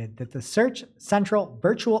excited that the Search Central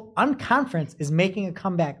Virtual Unconference is making a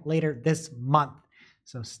comeback later this month.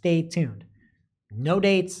 So stay tuned. No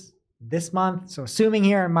dates this month. So assuming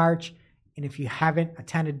here in March, and if you haven't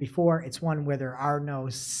attended before, it's one where there are no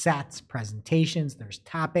sets, presentations, there's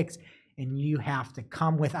topics, and you have to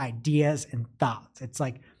come with ideas and thoughts. It's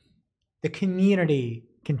like the community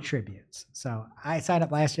contributes. So I signed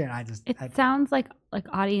up last year and It sounds like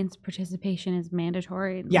audience participation is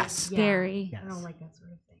mandatory. And Yes. Scary. Yes. I don't like that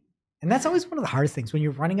sort of thing. And that's always one of the hardest things when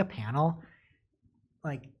you're running a panel.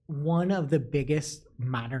 Like one of the biggest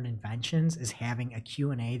modern inventions is having a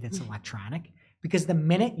Q&A that's electronic, because the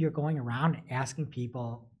minute you're going around asking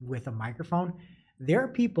people with a microphone, there are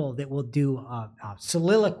people that will do a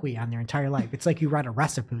soliloquy on their entire life. It's like you run a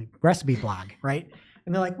recipe blog, right?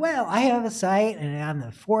 And they're like, well, I have a site, and on the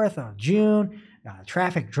 4th of June,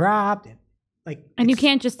 traffic dropped. And you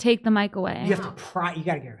can't just take the mic away. You have to you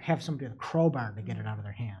got to have somebody with a crowbar to get it out of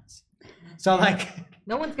their hands. So like,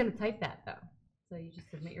 No one's going to type that though. So you just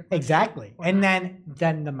submit your question. exactly. And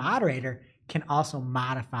then the moderator can also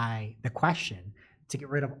modify the question to get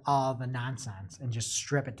rid of all the nonsense and just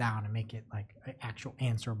strip it down and make it like an actual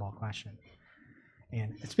answerable question.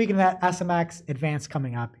 And speaking of that, SMX Advanced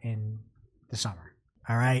coming up in the summer.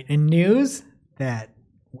 All right. In news that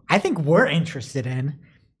I think we're interested in,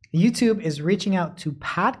 YouTube is reaching out to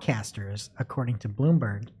podcasters, according to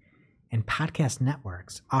Bloomberg, and podcast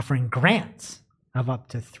networks, offering grants of up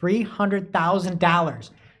to $300,000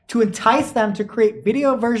 to entice them to create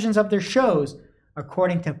video versions of their shows,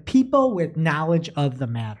 according to people with knowledge of the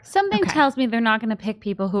matter. Something tells me they're not going to pick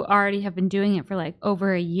people who already have been doing it for like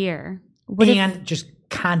over a year. Just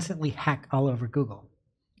constantly hack all over Google.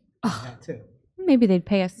 That too. Maybe they'd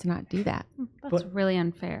pay us to not do that. That's really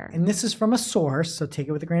unfair. And this is from a source, so take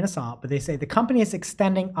it with a grain of salt. But they say the company is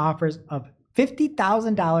extending offers of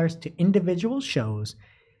 $50,000 to individual shows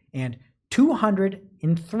and $200,000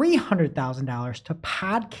 and $300,000 to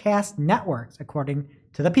podcast networks, according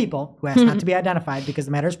to the people who asked not to be identified because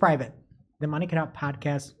the matter is private. The money can help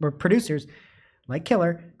podcasts or producers like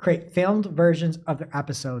Killer create filmed versions of their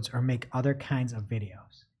episodes or make other kinds of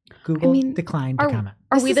videos. Google declined to comment.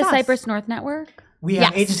 Are we the Cypress North Network? We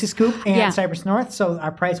have Agency Scoop and Cypress North, so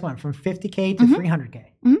our price went from $50K to $300K.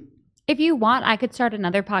 If you want, I could start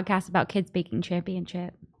another podcast about Kids Baking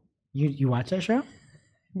Championship. You watch that show?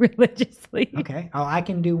 Religiously. Okay. Oh, I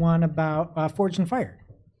can do one about Forged and Fired.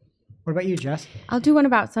 What about you, Jess? I'll do one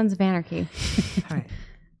about Sons of Anarchy. All right.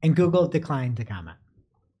 And Google declined to comment.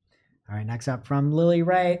 All right. Next up from Lily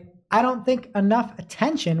Ray. I don't think enough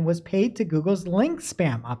attention was paid to Google's link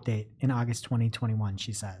spam update in August 2021,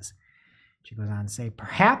 she says. She goes on to say,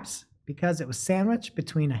 perhaps because it was sandwiched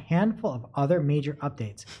between a handful of other major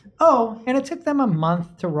updates. Oh, and it took them a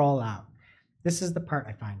month to roll out. This is the part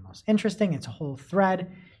I find most interesting. It's a whole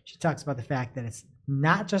thread. She talks about the fact that it's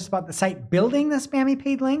not just about the site building the spammy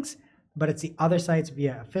paid links, but it's the other sites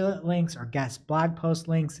via affiliate links or guest blog post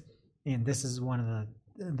links. And this is one of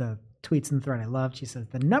the tweets in the thread I loved. She says,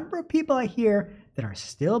 the number of people I hear that are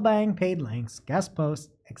still buying paid links, guest posts,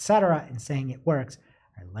 etc., and saying it works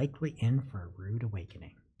are likely in for a rude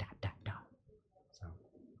awakening. ... So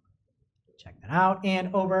check that out.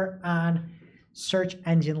 And over on Search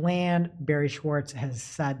Engine Land, Barry Schwartz has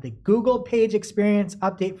said the Google page experience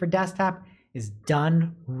update for desktop is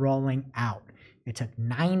done rolling out. It took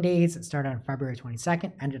 9 days. It started on February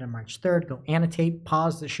 22nd, ended on March 3rd. Go annotate,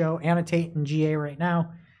 pause the show, annotate in GA right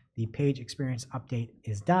now. The page experience update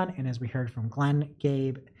is done. And as we heard from Glenn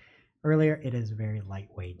Gabe earlier, it is a very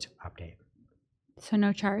lightweight update. So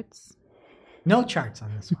no charts. No charts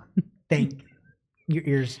on this one. Thank your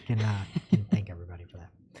ears can thank everybody for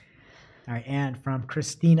that. All right, and from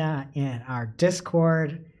Christina in our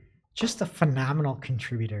Discord, just a phenomenal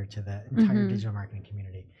contributor to the entire digital marketing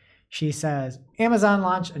community. She says, Amazon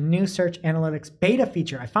launched a new search analytics beta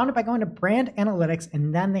feature. I found it by going to brand analytics,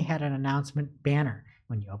 and then they had an announcement banner.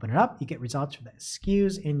 When you open it up, you get results for the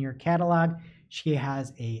SKUs in your catalog. She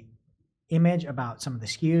has a image about some of the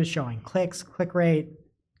SKUs showing clicks, click rate,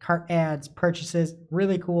 cart ads, purchases.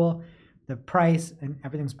 Really cool. The price and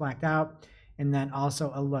everything's blacked out. And then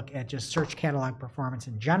also a look at just search catalog performance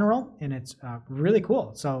in general. And it's really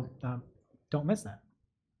cool. So don't miss that.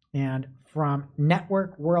 And from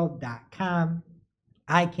networkworld.com,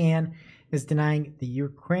 ICANN is denying the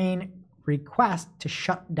Ukraine request to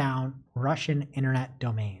shut down Russian internet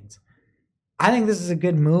domains. I think this is a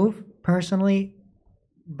good move, personally.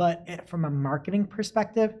 But from a marketing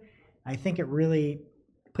perspective, I think it really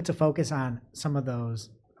puts a focus on some of those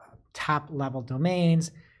top level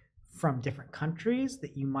domains from different countries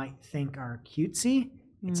that you might think are cutesy.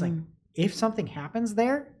 It's like, if something happens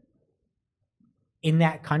there in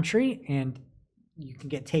that country and you can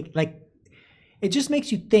get taken, like, it just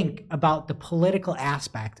makes you think about the political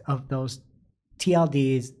aspect of those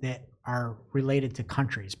TLDs that are related to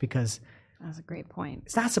countries, because That's a great point.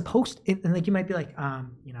 it's not supposed to, and like you might be like, I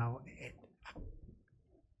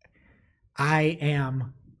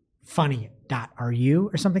am funny.ru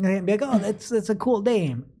or something like that, and be like, oh, that's a cool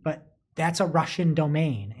name, but that's a Russian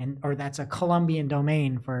domain, or that's a Colombian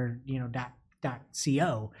domain for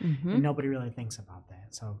 .co, and nobody really thinks about that.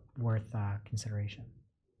 So worth consideration.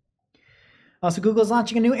 Also, Google's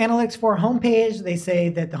launching a new Analytics 4 homepage. They say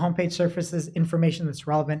that the homepage surfaces information that's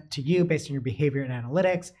relevant to you based on your behavior and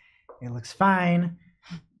analytics. It looks fine.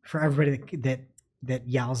 For everybody that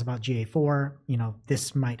yells about GA4,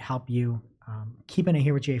 this might help you. Keeping it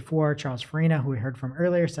here with GA4, Charles Farina, who we heard from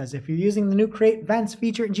earlier, says if you're using the new Create Events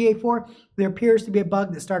feature in GA4, there appears to be a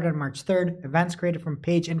bug that started on March 3rd. Events created from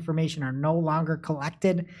page information are no longer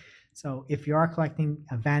collected. So if you are collecting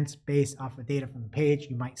events based off of data from the page,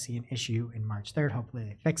 you might see an issue in March 3rd. Hopefully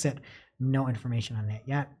they fix it. No information on that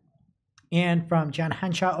yet. And from John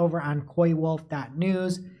Henshaw over on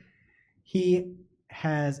coywolf.news, he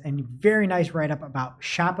has a very nice write-up about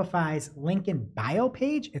Shopify's link in bio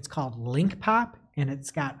page. It's called Link Pop, and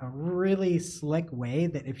it's got a really slick way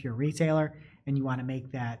that if you're a retailer and you want to make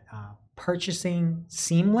that purchasing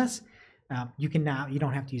seamless, you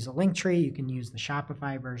don't have to use a link tree. You can use the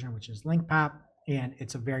Shopify version, which is Link Pop, and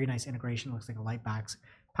it's a very nice integration. It looks like a light box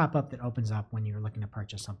pop-up that opens up when you're looking to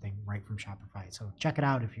purchase something right from Shopify. So check it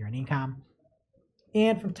out if you're an e-com.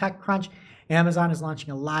 And from TechCrunch, Amazon is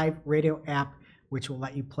launching a live radio app which will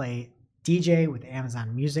let you play DJ with the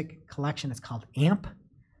Amazon Music collection. It's called AMP.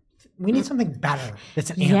 We need something better that's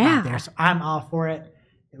an AMP out there, so I'm all for it.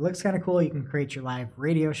 It looks kind of cool. You can create your live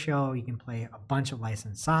radio show. You can play a bunch of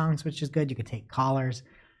licensed songs, which is good. You can take callers.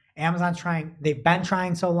 They've been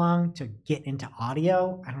trying so long to get into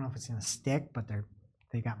audio. I don't know if it's going to stick, but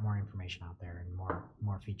they got more information out there and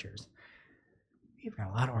more features. We've got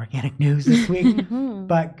a lot of organic news this week,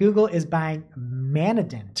 but Google is buying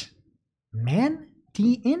Mandiant.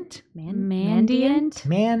 Mandiant?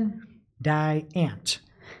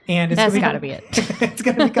 And That's got to be it. It's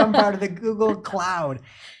going to become part of the Google Cloud.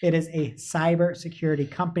 It is a cybersecurity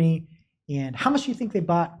company. And how much do you think they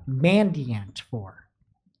bought Mandiant for?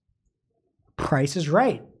 Price is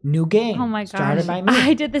Right. New game. Oh my gosh. Started by me.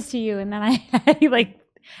 I did this to you, and then I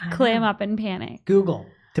clam up in panic. Google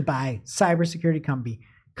to buy cybersecurity company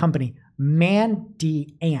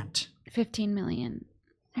Mandiant. 15 million.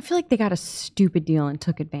 I feel like they got a stupid deal and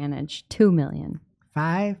took advantage. $2 million.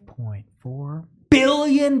 $5.4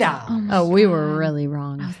 billion. Oh, we were really I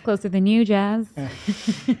wrong. was closer than you, Jazz.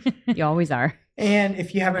 You always are. And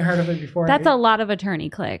if you haven't heard of it before, That's a lot of attorney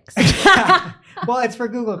clicks. well, it's for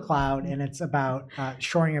Google Cloud, and it's about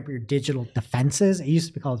shoring up your digital defenses. It used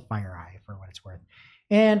to be called FireEye, for what it's worth.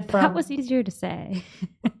 And from, That was easier to say.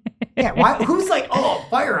 yeah, who's like, oh,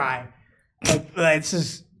 FireEye? Like, it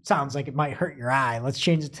just sounds like it might hurt your eye. Let's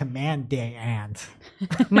change it to Man-Day Ant.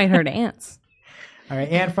 Might hurt ants. All right,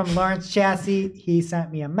 and from Lawrence Chassis, he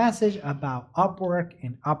sent me a message about Upwork,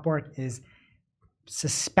 and Upwork is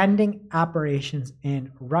suspending operations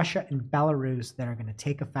in Russia and Belarus that are going to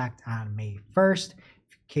take effect on May 1st. In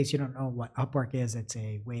case you don't know what Upwork is, it's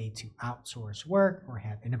a way to outsource work or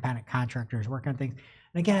have independent contractors work on things.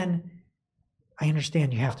 And again, I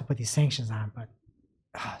understand you have to put these sanctions on, but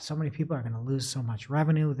so many people are going to lose so much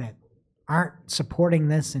revenue that aren't supporting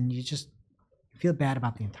this, and you just feel bad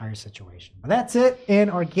about the entire situation. But that's it in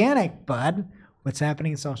organic, bud. What's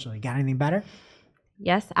happening in social? You got anything better?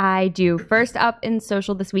 Yes, I do. First up in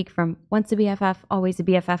social this week from Once a BFF, Always a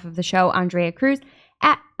BFF of the show, Andrea Cruz,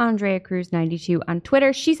 at Andrea Cruz 92 on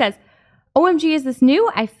Twitter. She says, OMG, is this new?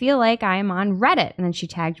 I feel like I am on Reddit. And then she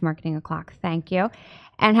tagged Marketing O'Clock. Thank you.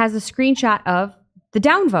 And has a screenshot of the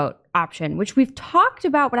downvote option, which we've talked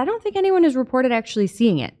about, but I don't think anyone has reported actually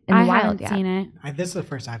seeing it in the I wild haven't yet. seen it. This is the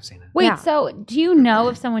first I've seen it. Wait, Yeah. so do you know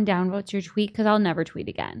if someone downvotes your tweet? Because I'll never tweet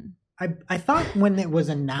again. I thought when it was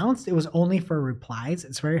announced, it was only for replies.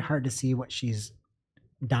 It's very hard to see what she's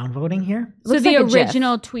downvoting here. So Looks the like a GIF.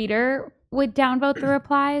 original tweeter would downvote the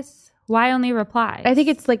replies? Why only replies? I think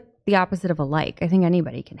it's like the opposite of a like. I think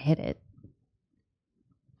anybody can hit it.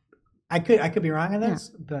 I could be wrong on this,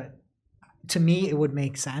 but to me, it would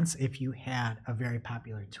make sense if you had a very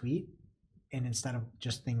popular tweet, and instead of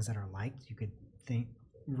just things that are liked, you could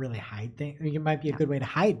really hide things. It might be a good way to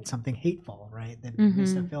hide something hateful, right? That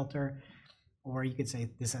missed a filter. Or you could say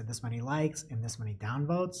this had this many likes and this many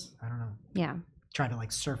downvotes. I don't know. Yeah. Try to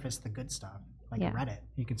like surface the good stuff, like Yeah. Reddit.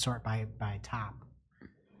 You can sort by top.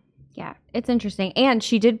 Yeah, it's interesting. And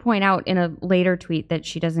she did point out in a later tweet that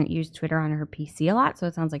she doesn't use Twitter on her PC a lot. So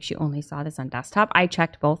it sounds like she only saw this on desktop. I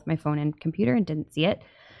checked both my phone and computer and didn't see it.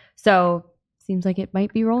 So seems like it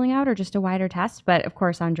might be rolling out or just a wider test. But of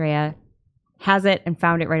course, Andrea has it and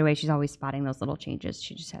found it right away. She's always spotting those little changes.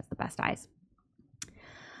 She just has the best eyes.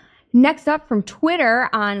 Next up from Twitter,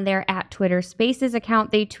 on their @Twitter Spaces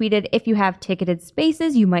account, they tweeted, if you have ticketed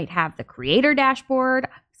spaces, you might have the creator dashboard,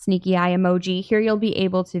 sneaky eye emoji. Here you'll be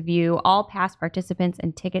able to view all past participants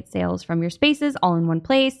and ticket sales from your spaces all in one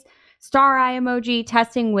place. Star eye emoji,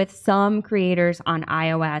 testing with some creators on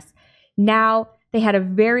iOS. Now, they had a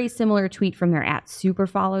very similar tweet from their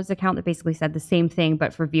 @Superfollows account that basically said the same thing,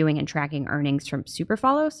 but for viewing and tracking earnings from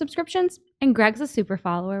Superfollow subscriptions. And Greg's a super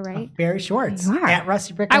follow, right? Barry Schwartz You are. at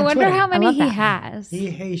Rusty Brick I on wonder Twitter. how many love he that. has.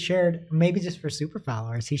 He shared, maybe just for super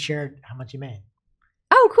followers, he shared how much he made.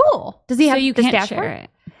 Oh, cool. Does he So have you this can't dashboard? share it.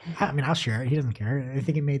 I mean, I'll share it. He doesn't care. I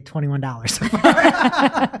think he made $21.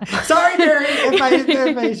 Sorry, Barry. If I Dude,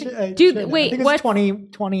 shared it. wait, I think it's what's-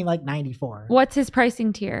 20 like 94. What's his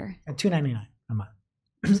pricing tier? At $2.99 a month.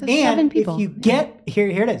 So 7 And people. if you get here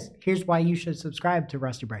it is. Here's why you should subscribe to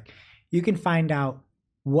Rusty Brick. You can find out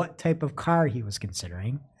what type of car he was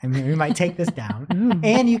considering. I mean, we might take this down.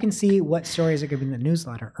 And you can see what stories are going to be in the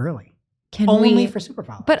newsletter early. Can Only we? for super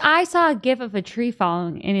followers. But I saw a gif of a tree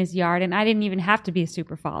falling in his yard, and I didn't even have to be a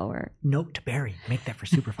super follower. Note to Barry. Make that for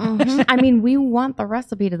super followers. Mhm. I mean, we want the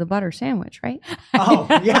recipe to the butter sandwich, right? Oh,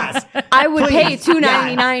 yes. I would pay Please.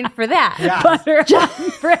 $2.99 for that. Yes. Butter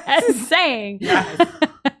on bread. Just saying. Yes.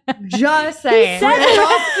 Just saying.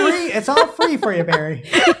 It's all free for you, Barry. In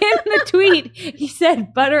the tweet, he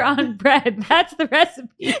said butter on bread. That's the recipe.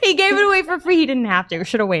 He gave it away for free. He didn't have to.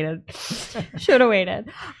 Should have waited.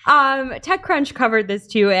 TechCrunch covered this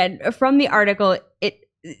too. And from the article, it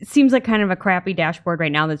seems like kind of a crappy dashboard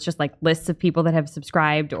right now that's just like lists of people that have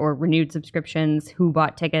subscribed or renewed subscriptions, who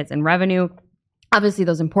bought tickets, and revenue. Obviously,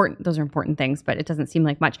 those are important things, but it doesn't seem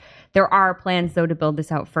like much. There are plans, though, to build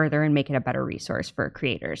this out further and make it a better resource for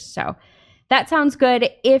creators. So that sounds good.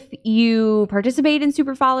 If you participate in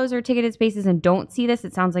super follows or ticketed spaces and don't see this,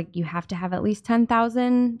 it sounds like you have to have at least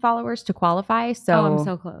 10,000 followers to qualify. So, Oh, I'm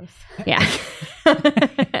so close.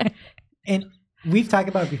 yeah. And we've talked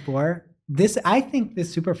about it before. I think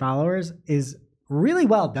this super followers is really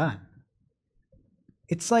well done.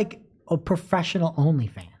 It's like a professional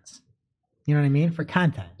OnlyFans. You know what I mean? For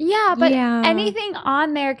content. Yeah, but Yeah. anything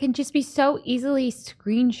on there can just be so easily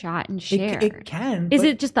screenshot and shared. It can. Is but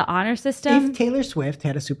it just the honor system? if Taylor Swift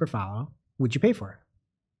had a super follow, would you pay for it?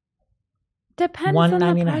 Depends on the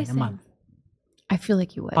 $1.99 a pricing. month. I feel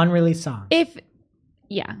like you would. Unreleased songs.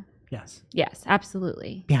 Yes, Yes.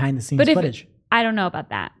 absolutely. Behind the scenes But if footage. I don't know about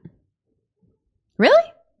that. Really?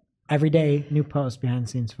 Every day, new post, behind the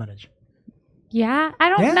scenes footage. Yeah, I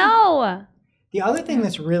don't Yeah. know. The other thing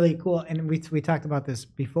that's really cool, and we talked about this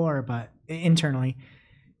before, but internally,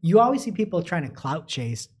 you always see people trying to clout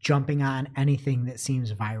chase, jumping on anything that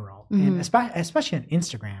seems viral, and especially on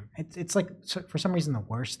Instagram, it's like for some reason the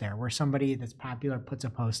worst there, where somebody that's popular puts a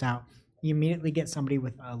post out, you immediately get somebody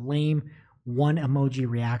with a lame one emoji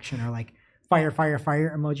reaction or like fire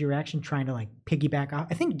emoji reaction, trying to like piggyback off.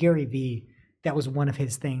 I think Gary Vee, that was one of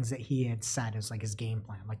his things that he had said as like his game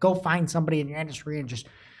plan, like go find somebody in your industry and just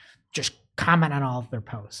comment on all of their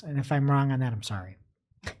posts. And if I'm wrong on that, I'm sorry.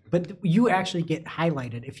 But you actually get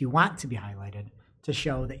highlighted if you want to be highlighted to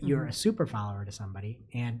show that you're a super follower to somebody.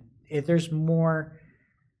 And if there's more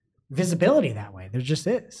visibility that way, there just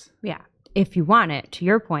is. Yeah. If you want it, to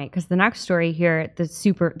your point, because the next story here, the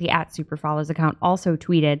 @superfollows account also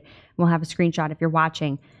tweeted, we'll have a screenshot if you're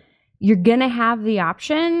watching. You're going to have the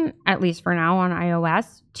option, at least for now on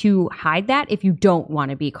iOS, to hide that if you don't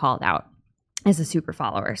want to be called out as a super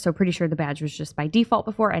follower. So pretty sure the badge was just by default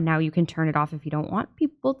before, and now you can turn it off if you don't want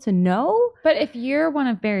people to know. But if you're one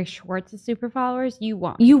of Barry Schwartz's super followers, you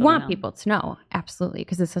want People to know. Absolutely,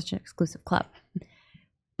 because it's such an exclusive club.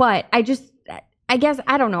 But I guess,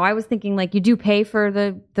 I don't know. I was thinking like you do pay for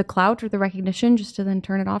the clout or the recognition just to then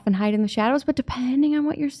turn it off and hide in the shadows. But depending on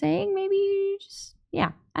what you're saying, maybe you just,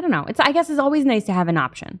 yeah, I don't know. I guess it's always nice to have an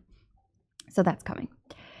option. So that's coming.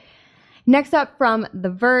 Next up from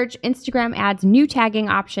The Verge, Instagram adds new tagging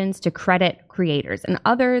options to credit creators. And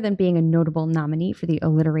other than being a notable nominee for the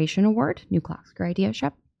Alliteration Award, new classic idea,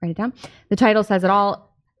 Shep, write it down. The title says it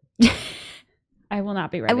all. I will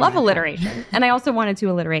not be I writing love that alliteration. And I also wanted to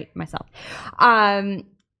alliterate myself.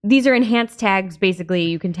 These are enhanced tags. Basically,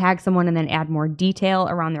 you can tag someone and then add more detail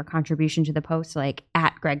around their contribution to the post, like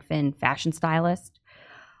 @GregFinn fashion stylist.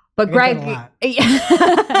 But Greg,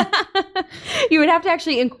 you would have to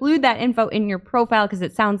actually include that info in your profile because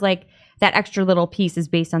it sounds like that extra little piece is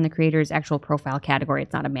based on the creator's actual profile category.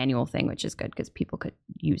 It's not a manual thing, which is good because people could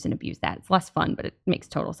use and abuse that. It's less fun, but it makes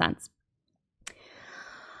total sense.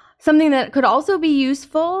 Something that could also be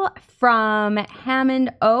useful from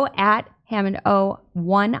Hammond O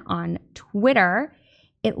 @HammondO1 on Twitter.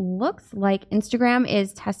 It looks like Instagram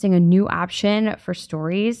is testing a new option for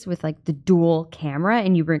stories with like the dual camera,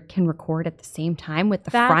 and you can record at the same time with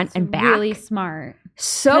the front and back. Really smart.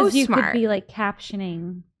 So you smart. could be like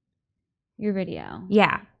captioning your video.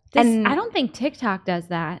 Yeah. And I don't think TikTok does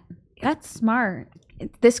that. That's smart.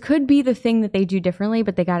 This could be the thing that they do differently,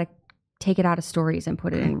 but they got to take it out of stories and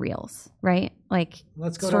put it in reels, right? Like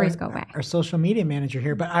Let's go stories to go away. Our social media manager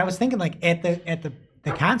here. But I was thinking like at the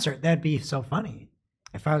concert, that'd be so funny.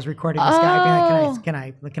 If I was recording this guy, I'd be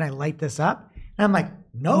like, can I light this up? And I'm like,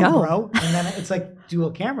 no. Bro. And then it's like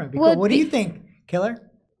dual camera. Well, what do you think, Killer?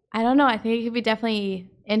 I don't know. I think it could be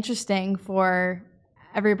definitely interesting for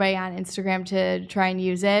everybody on Instagram to try and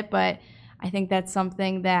use it, but I think that's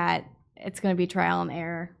something that it's going to be trial and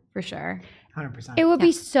error for sure. 100%. It would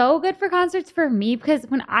be so good for concerts for me because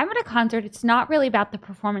when I'm at a concert, it's not really about the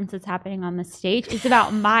performance that's happening on the stage. It's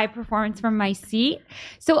about my performance from my seat.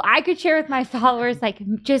 So I could share with my followers, like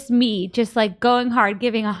just me, just like going hard,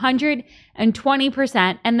 giving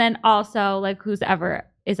 120%. And then also like who's ever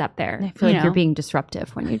is up there. I feel like you're being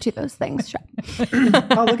disruptive when you do those things.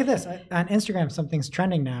 Oh, look at this. On Instagram, something's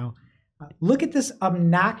trending now. Look at this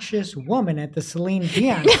obnoxious woman at the Celine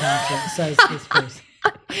Dion concert, says this person.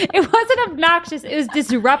 It wasn't obnoxious. It was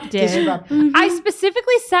disruptive. I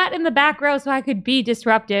specifically sat in the back row so I could be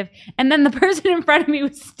disruptive. And then the person in front of me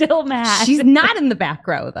was still mad. She's not in the back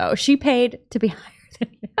row, though. She paid to be higher than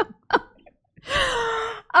you.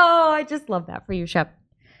 Oh, I just love that for you, Shep.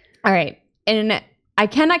 All right. And I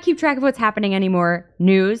cannot keep track of what's happening anymore.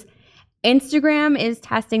 News. Instagram is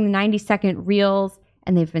testing the 90-second reels,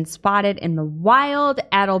 and they've been spotted in the wild.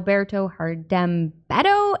 Adalberto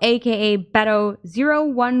Hardem-Beto, a.k.a.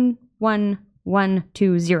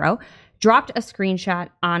 Beto011120, dropped a screenshot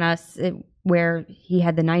on us where he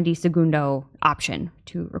had the 90 segundo option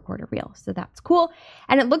to record a reel. So that's cool.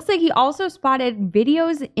 And it looks like he also spotted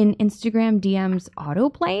videos in Instagram DMs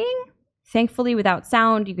autoplaying. Thankfully, without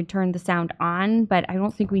sound, you can turn the sound on, but I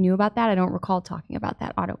don't think we knew about that. I don't recall talking about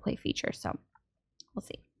that autoplay feature, so we'll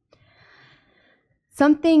see.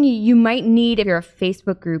 Something you might need if you're a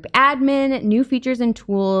Facebook group admin, new features and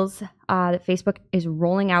tools that Facebook is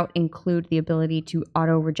rolling out include the ability to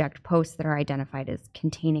auto-reject posts that are identified as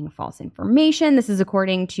containing false information. This is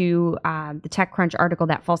according to the TechCrunch article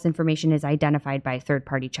that false information is identified by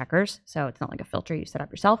third-party checkers, so it's not like a filter you set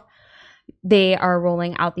up yourself. They are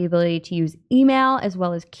rolling out the ability to use email as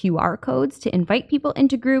well as QR codes to invite people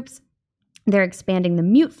into groups. They're expanding the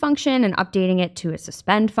mute function and updating it to a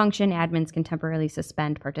suspend function. Admins can temporarily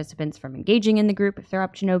suspend participants from engaging in the group if they're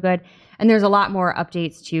up to no good. And there's a lot more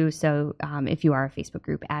updates too. So if you are a Facebook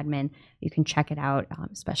group admin, you can check it out,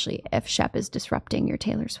 especially if Shep is disrupting your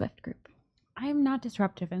Taylor Swift group. I'm not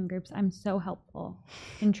disruptive in groups. I'm so helpful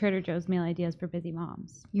in Trader Joe's meal ideas for busy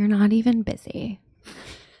moms. You're not even busy.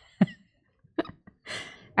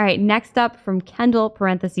 All right, next up from Kendall,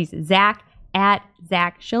 parentheses, Zach, at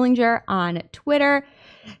Zach Schillinger on Twitter.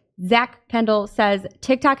 Zach Kendall says,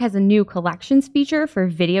 TikTok has a new collections feature for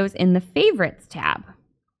videos in the favorites tab.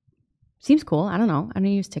 Seems cool. I don't know. I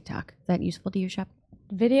don't use TikTok. Is that useful to you, Shep?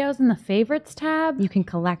 Videos in the favorites tab? You can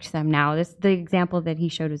collect them now. The example that he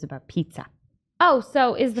showed was about pizza. Oh,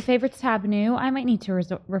 so is the favorites tab new? I might need to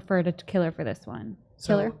refer to Killer for this one.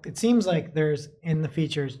 So it seems like there's in the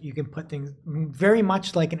features you can put things very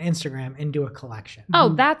much like an Instagram into a collection.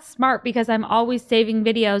 Oh, that's smart because I'm always saving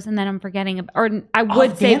videos and then I'm forgetting or I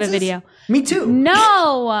would save dances? a video. Me too.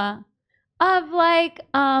 No. Of like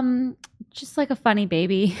just like a funny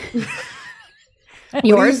baby. What do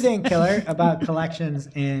you think, Killer, about collections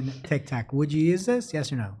in TikTok? Would you use this?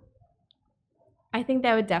 Yes or no? I think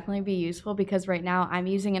that would definitely be useful because right now I'm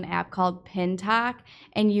using an app called PinTok,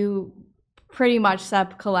 and you pretty much set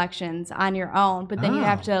up collections on your own, but then you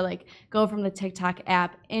have to like go from the TikTok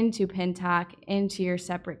app into PinTok into your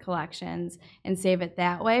separate collections and save it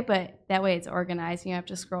that way. But that way it's organized. And you have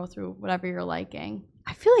to scroll through whatever you're liking.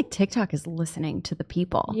 I feel like TikTok is listening to the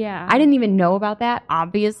people. Yeah. I didn't even know about that,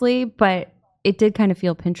 obviously, but it did kind of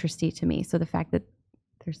feel Pinteresty to me. So the fact that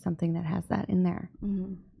there's something that has that in there.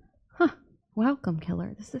 Mm-hmm. Welcome,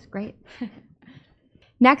 Killer. This is great.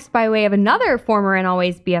 Next, by way of another former and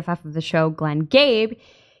always BFF of the show, Glenn Gabe,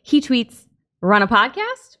 he tweets, run a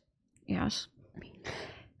podcast? Yes.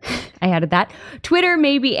 I added that. Twitter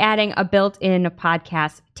may be adding a built-in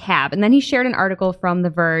podcast tab. And then he shared an article from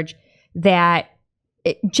The Verge that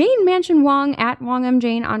Jane Mansion Wong, at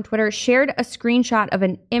WongMJane on Twitter, shared a screenshot of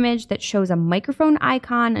an image that shows a microphone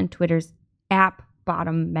icon in Twitter's app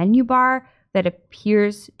bottom menu bar that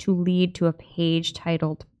appears to lead to a page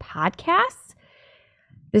titled Podcasts.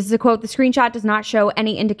 This is a quote. The screenshot does not show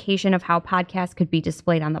any indication of how podcasts could be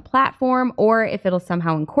displayed on the platform or if it'll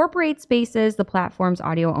somehow incorporate Spaces, the platform's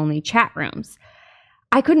audio-only chat rooms.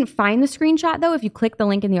 I couldn't find the screenshot, though. If you click the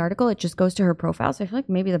link in the article, it just goes to her profile. So I feel like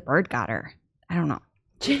maybe the bird got her. I don't know.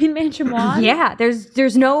 Jane Mansion Wong? Yeah,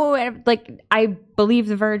 there's no, like, I believe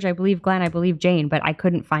The Verge, I believe Glenn, I believe Jane, but I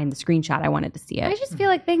couldn't find the screenshot. I wanted to see it. I just feel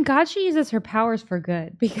like thank God she uses her powers for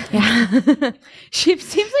good because she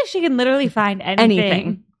seems like she can literally find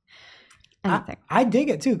anything. I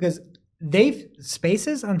dig it too because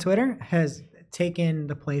Spaces on Twitter has taken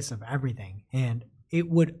the place of everything, and it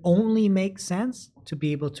would only make sense to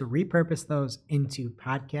be able to repurpose those into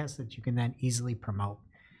podcasts that you can then easily promote.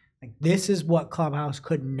 Like, this is what Clubhouse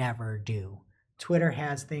could never do. Twitter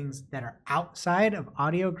has things that are outside of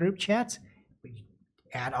audio group chats. We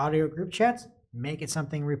add audio group chats, make it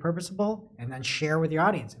something repurposable, and then share with your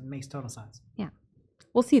audience. It makes total sense. Yeah.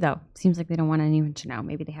 We'll see, though. Seems like they don't want anyone to know.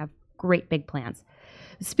 Maybe they have great big plans.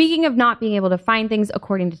 Speaking of not being able to find things,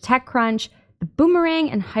 according to TechCrunch, the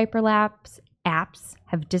Boomerang and Hyperlapse apps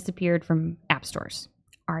have disappeared from app stores.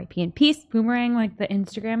 RIP in peace. Boomerang, like the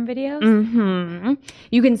Instagram videos? Mm-hmm.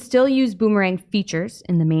 You can still use Boomerang features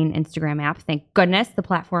in the main Instagram app. Thank goodness the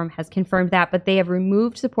platform has confirmed that, but they have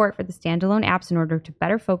removed support for the standalone apps in order to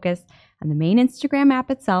better focus on the main Instagram app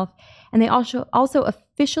itself. And they also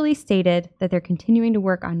officially stated that they're continuing to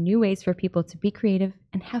work on new ways for people to be creative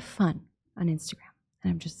and have fun on Instagram.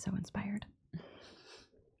 And I'm just so inspired.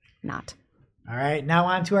 Not. All right, now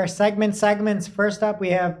on to our segments. First up,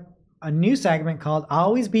 we have a new segment called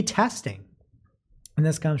Always Be Testing. And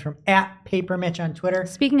this comes from @PaperMitch on Twitter.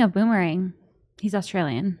 Speaking of Boomerang, he's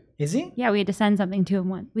Australian. Is he? Yeah, we had to send something to him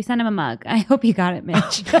once. We sent him a mug. I hope you got it,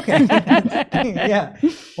 Mitch. Okay. Yeah.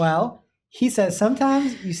 Well, he says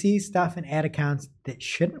sometimes you see stuff in ad accounts that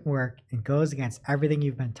shouldn't work and goes against everything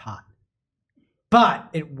you've been taught. But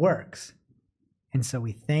it works. And so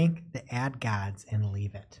we thank the ad gods and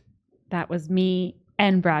leave it. That was me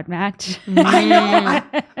and Brad Match. I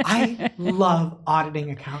know. I love auditing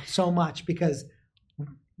accounts so much because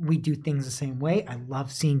we do things the same way. I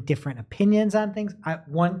love seeing different opinions on things.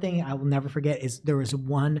 One thing I will never forget is there was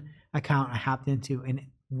one account I hopped into, and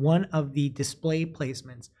one of the display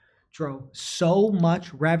placements drove so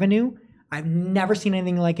much revenue. I've never seen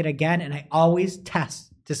anything like it again, and I always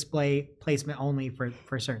test display placement only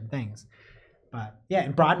for certain things. But yeah,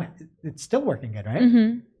 and Broadman, it's still working good, right?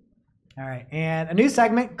 Mm-hmm. All right, and a new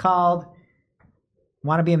segment called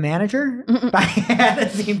 "Want to Be a Manager" by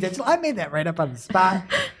Adazine Digital. I made that right up on the spot.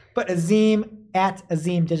 But Azim, at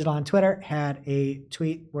Azim Digital on Twitter, had a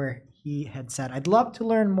tweet where he had said, I'd love to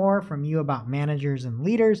learn more from you about managers and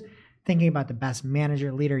leaders, thinking about the best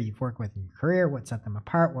manager leader you've worked with in your career, what set them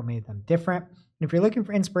apart, what made them different. And if you're looking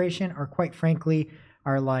for inspiration or quite frankly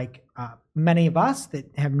are like many of us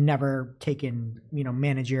that have never taken,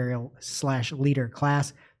 managerial / leader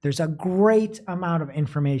class, there's a great amount of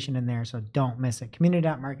information in there, so don't miss it.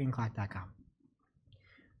 Community.marketingclock.com.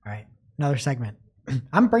 All right, another segment.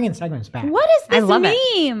 I'm bringing segments back. What is this love it.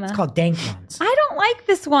 meme? It's called Dank Ones. I don't like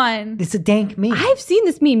this one. It's a dank meme. I've seen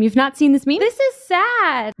this meme. You've not seen this meme? This is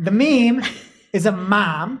sad. The meme is a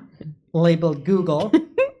mom labeled Google,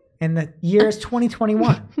 and the year is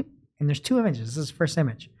 2021. And there's two images. This is the first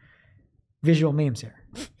image. Visual memes here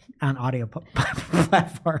on audio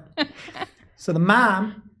platform. So the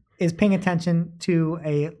mom is paying attention to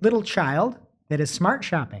a little child that is smart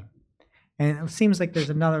shopping. And it seems like there's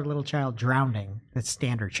another little child drowning that's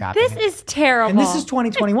standard shopping. This is terrible. And this is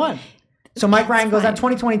 2021. So Mike Ryan goes on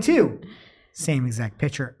 2022. Same exact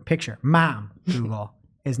picture. Mom, Google,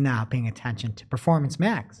 is now paying attention to Performance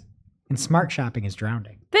Max. And smart shopping is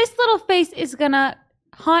drowning. This little face is going to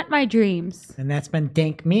haunt my dreams. And that's been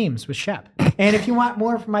Dank Memes with Shep. And if you want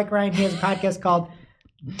more from Mike Ryan, he has a podcast called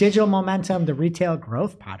Digital Momentum, the Retail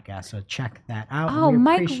Growth Podcast. So check that out. Oh, We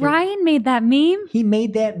Mike appreciate- Ryan made that meme? He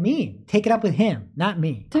made that meme. Take it up with him, not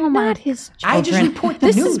me. Not his children. I just report the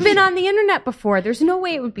this news. has been on the internet before. There's no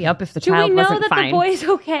way it would be up if the Do we child know wasn't that fine. the boy's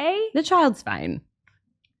okay? The child's fine.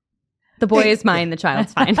 The boy is mine. The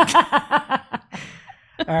child's fine. All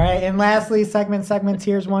right. And lastly, segments.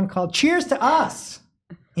 Here's one called Cheers to Us.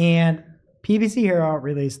 And PPC Hero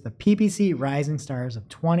released the PPC Rising Stars of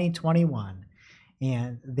 2021.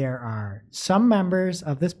 And there are some members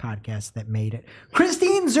of this podcast that made it.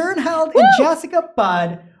 Christine Zernheld and Jessica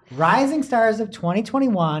Budd, Rising Stars of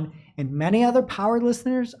 2021, and many other power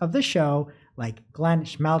listeners of the show, like Glenn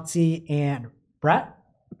Schmelze and Brett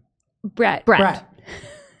Brett.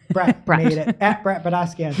 Brett made it at Brett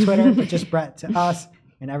Badowski on Twitter, but just Brett to us,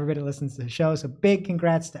 and everybody listens to the show. So big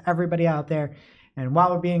congrats to everybody out there. And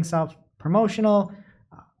while we're being self-promotional,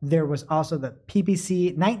 there was also the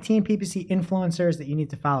 19 PPC influencers that you need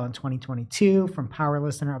to follow in 2022 from power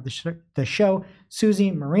listener of the show, Susie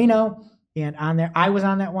Marino. And on there, I was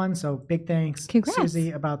on that one. So big thanks, Congrats. Susie,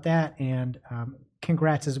 about that. And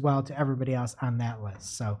congrats as well to everybody else on that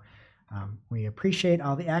list. So we appreciate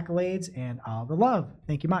all the accolades and all the love.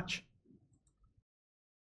 Thank you much.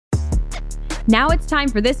 Now it's time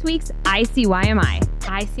for this week's ICYMI.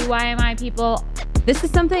 ICYMI, people. This is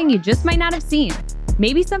something you just might not have seen.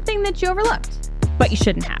 Maybe something that you overlooked, but you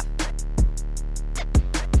shouldn't have.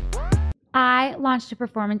 I launched a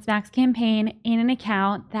Performance Max campaign in an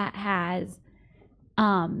account that has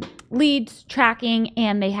leads tracking,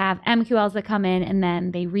 and they have MQLs that come in, and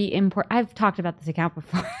then they re-import. I've talked about this account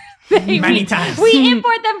before. Many times. We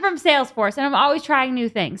import them from Salesforce, and I'm always trying new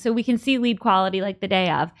things so we can see lead quality like the day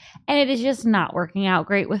of. And it is just not working out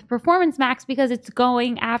great with Performance Max because it's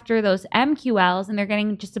going after those MQLs, and they're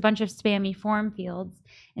getting just a bunch of spammy form fields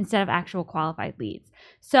instead of actual qualified leads.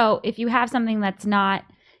 So if you have something that's not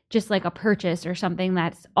just like a purchase or something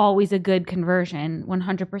that's always a good conversion,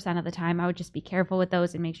 100% of the time, I would just be careful with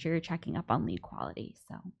those and make sure you're checking up on lead quality.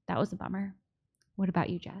 So that was a bummer. What about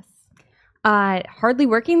you, Jess? Hardly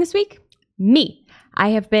working this week? Me. I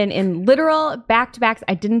have been in literal back-to-backs.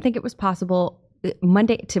 I didn't think it was possible.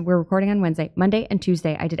 We're recording on Wednesday. Monday and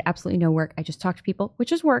Tuesday, I did absolutely no work. I just talked to people,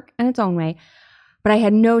 which is work in its own way. But I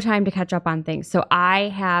had no time to catch up on things. So I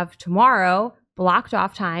have tomorrow blocked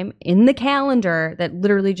off time in the calendar that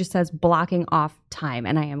literally just says blocking off time.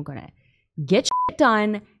 And I am going to get shit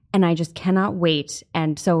done. And I just cannot wait.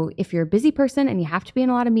 And so if you're a busy person and you have to be in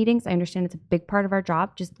a lot of meetings, I understand it's a big part of our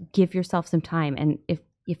job. Just give yourself some time. And if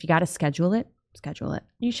you got to schedule it, schedule it.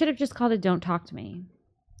 You should have just called it Don't Talk to Me.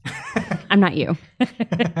 I'm not you. All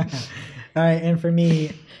right. And for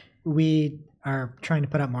me, we are trying to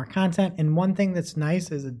put out more content. And one thing that's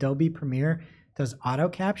nice is Adobe Premiere does auto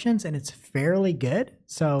captions, and it's fairly good.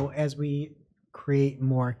 So as we create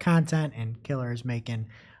more content and Killer is making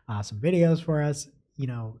some videos for us,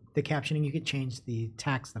 the captioning, you could change the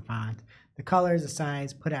text, the font, the colors, the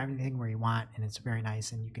size, put everything where you want, and it's very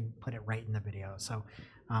nice, and you can put it right in the video. So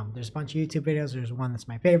there's a bunch of YouTube videos. There's one that's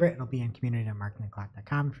my favorite. It'll be in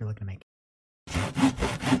community.marketingclock.com if you're looking to make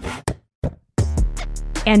it.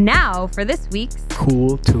 And now for this week's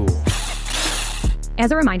Cool Tool.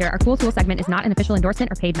 As a reminder, our Cool Tool segment is not an official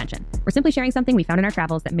endorsement or paid mention. We're simply sharing something we found in our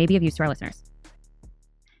travels that may be of use to our listeners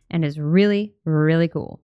and is really, really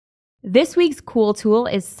cool. This week's cool tool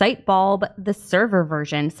is Sitebulb, the server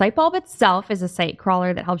version. Sitebulb itself is a site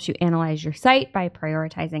crawler that helps you analyze your site by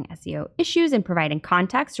prioritizing SEO issues and providing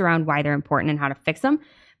context around why they're important and how to fix them.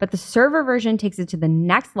 But the server version takes it to the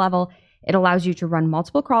next level. It allows you to run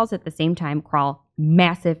multiple crawls at the same time, crawl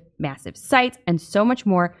massive sites, and so much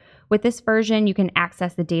more. With this version, you can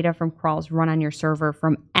access the data from crawls run on your server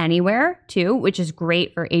from anywhere, too, which is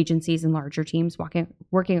great for agencies and larger teams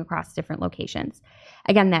working across different locations.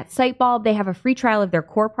 Again, that's Sitebulb. They have a free trial of their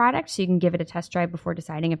core product, so you can give it a test drive before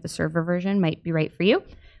deciding if the server version might be right for you.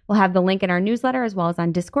 We'll have the link in our newsletter as well as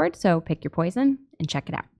on Discord, so pick your poison and check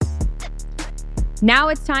it out. Now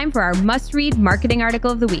it's time for our must-read marketing article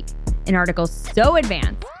of the week. An article so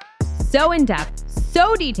advanced, so in-depth,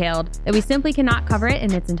 so detailed that we simply cannot cover it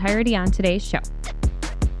in its entirety on today's show.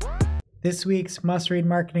 This week's must-read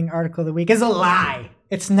marketing article of the week is a lie.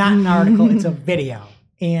 It's not an article, it's a video.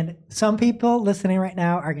 And some people listening right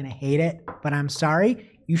now are going to hate it, but I'm sorry.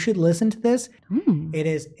 You should listen to this. It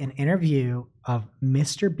is an interview of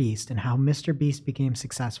Mr. Beast and how Mr. Beast became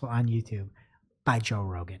successful on YouTube by Joe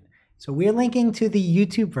Rogan. So we're linking to the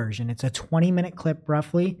YouTube version. It's a 20-minute clip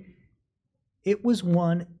roughly. It was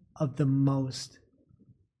one of the most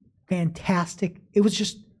fantastic. It was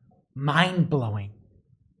just mind-blowing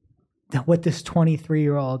that what this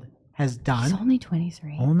 23-year-old has done. He's only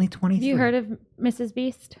 23. Only 23. Have you heard of Mrs.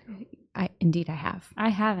 Beast? Indeed, I have. I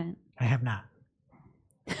haven't. I have not.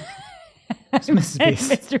 It's Mrs.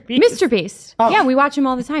 Beast. Mr. Beast. Mr. Beast. Oh. Yeah, we watch him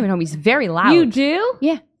all the time at home. He's very loud. You do?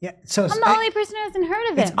 Yeah. Yeah. So I'm the only person who hasn't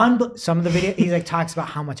heard of it's him. some of the video he like talks about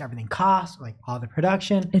how much everything costs, like all the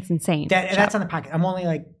production. It's insane. That's on the podcast. I'm only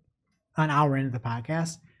like an hour into the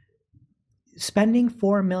podcast. Spending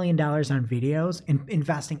 $4 million on videos and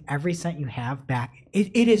investing every cent you have back.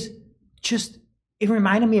 It is just. It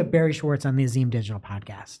reminded me of Barry Schwartz on the Azim Digital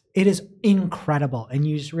podcast. It is incredible, and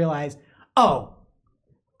you just realize, oh,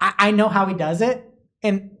 I know how he does it,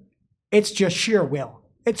 and it's just sheer will.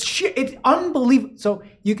 It's unbelievable. So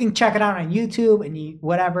you can check it out on YouTube and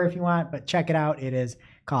whatever if you want, but check it out. It is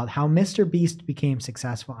called How Mr. Beast Became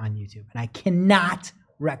Successful on YouTube, and I cannot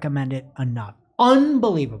recommend it enough.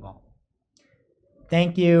 Unbelievable.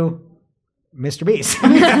 Thank you, Mr. Beast.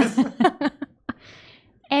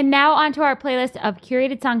 And now onto our playlist of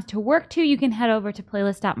curated songs to work to. You can head over to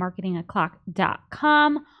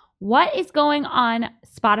playlist.marketingoclock.com. What is going on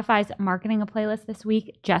Spotify's Marketing a Playlist this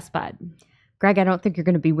week? Jess Bud. Greg, I don't think you're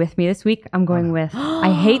going to be with me this week. I'm going with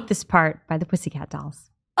I Hate This Part by the Pussycat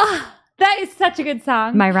Dolls. Oh, that is such a good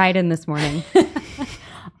song. My ride-in this morning.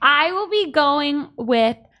 I will be going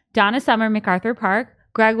with Donna Summer, MacArthur Park.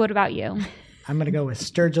 Greg, what about you? I'm going to go with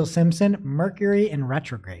Sturgill Simpson, Mercury in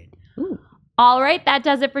Retrograde. Ooh. All right, that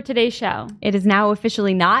does it for today's show. It is now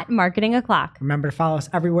officially not Marketing O'Clock. Remember to follow us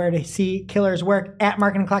everywhere to see Killer's work at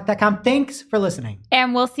marketingclock.com. Thanks for listening.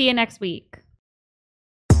 And we'll see you next week.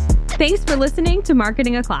 Thanks for listening to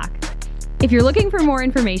Marketing O'Clock. If you're looking for more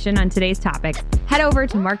information on today's topics, head over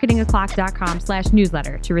to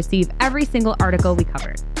marketingoclock.com/newsletter to receive every single article we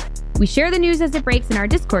covered. We share the news as it breaks in our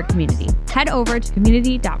Discord community. Head over to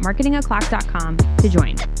community.marketingoclock.com to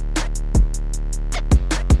join.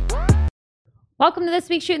 Welcome to this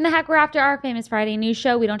week's Shooting the Heck. We're after our famous Friday news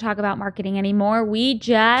show. We don't talk about marketing anymore. We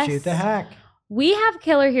just Shoot the heck. We have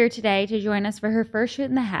Killer here today to join us for her first Shoot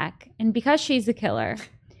in the Heck. And because she's a killer,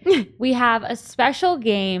 we have a special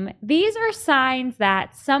game. These are signs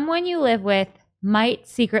that someone you live with might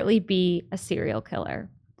secretly be a serial killer.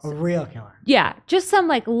 A real killer. Yeah, just some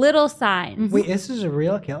like little signs. Wait, this is a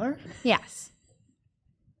real killer? Yes.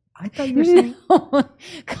 I thought you were saying.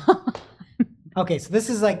 Come on. Okay, so this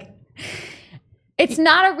is like. It's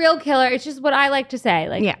not a real killer. It's just what I like to say.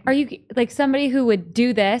 Like, Yeah. Are you like somebody who would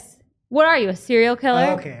do this? What are you, a serial killer?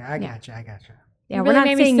 Okay, I gotcha. Yeah, You we're really not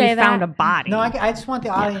made me saying say you that. found a body. No, I just want the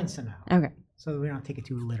audience to know. Okay. So we don't take it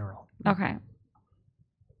too literal. Okay.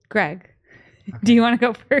 Greg, do you want to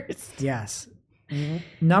go first? Yes.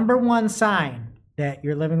 Number one sign that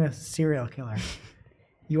you're living with a serial killer.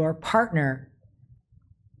 Your partner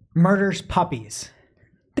murders puppies.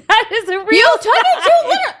 That is a real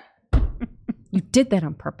You did that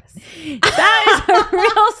on purpose. That is a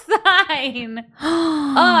real sign.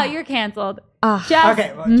 Oh, you're canceled. Jess.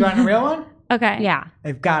 Okay, well, do you want a real one? Okay. Yeah.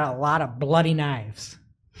 They've got a lot of bloody knives.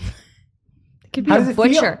 It could be How a does it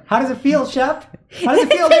butcher. feel? How does it feel, Shep? How does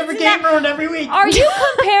it feel to have your game ruined every week? Are you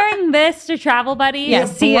comparing this to Travel Buddy? They have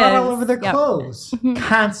Yes, he blood is. all over their Yep. clothes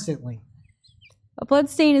constantly. A blood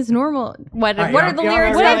stain is normal. What All right, what you are the want- you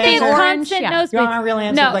lyrics? want What a if real they have answer? constant Yeah. nose You want bleeds? a real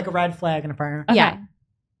answer No. with like a red flag and a partner? Okay. Yeah.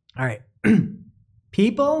 All right.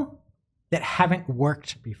 People that haven't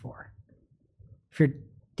worked before. If you're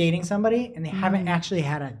dating somebody and they haven't actually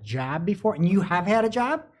had a job before, and you have had a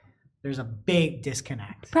job, there's a big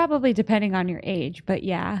disconnect. Probably depending on your age, but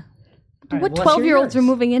yeah. All right, What well, let's hear 12-year-olds are yours.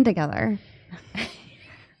 moving in together?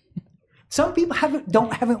 Some people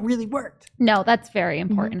haven't really worked. No, that's very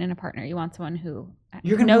important in a partner. You want someone who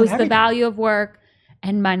You're gonna knows ruin the everything. value of work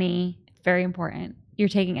and money. It's very important. You're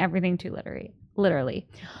taking everything too literally.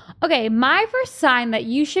 Okay, my first sign that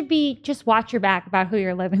you should be just watch your back about who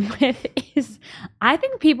you're living with is I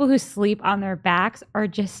think people who sleep on their backs are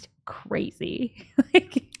just crazy.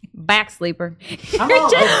 Like, Back sleeper. I'm all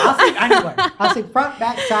good. I'll sleep anywhere. I'll sleep front,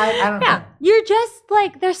 back, side. I don't care. you're just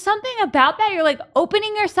like, there's something about that. You're like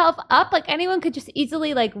opening yourself up. Like anyone could just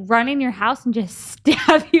easily like run in your house and just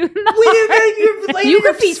stab you in the heart. You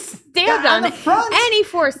could be stabbed on on the front. any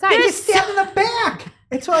four You sides. get stabbed in the back.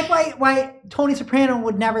 It's like why Tony Soprano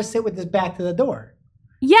would never sit with his back to the door.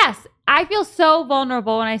 Yes, I feel so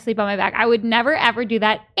vulnerable when I sleep on my back. I would never, ever do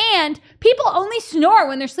that. And people only snore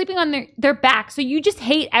when they're sleeping on their back. So you just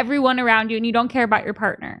hate everyone around you and you don't care about your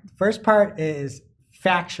partner. First part is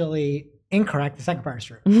factually incorrect. The second part is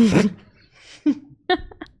true.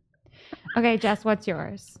 Okay, Jess, what's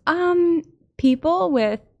yours? People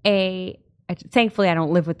with thankfully I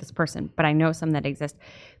don't live with this person, but I know some that exist.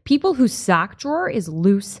 People whose sock drawer is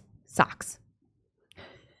loose socks.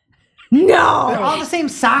 They're No, all the same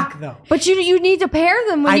sock, though. but you need to pair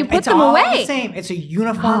them when you put it's them all away. the same. It's a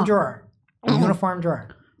uniform drawer. A uniform drawer.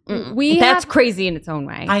 That's crazy in its own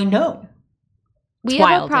way. I know. We It's have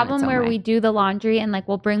wild a in problem its own where way. we do the laundry and like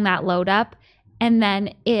we'll bring that load up. And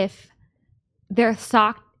then if their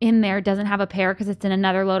sock in there doesn't have a pair because it's in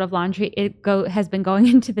another load of laundry, it has been going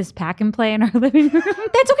into this pack and play in our living room.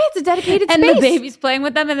 That's okay. It's a dedicated And space. the baby's playing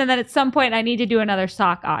with them. And then at some point I need to do another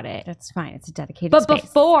sock audit. That's fine. It's a dedicated But space.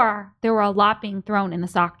 before, there were a lot being thrown in the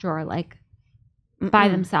sock drawer, like by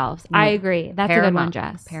themselves. I agree. That's Pair a good 'em one, up.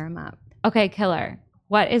 Jess. Pair them up. Okay, killer.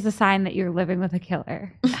 What is a sign that you're living with a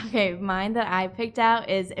killer? Okay, mine that I picked out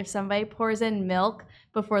is if somebody pours in milk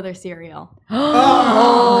before their cereal.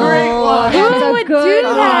 Oh, great one. Who would do good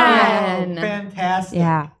that? one. Fantastic.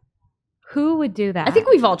 Yeah. Who would do that? I think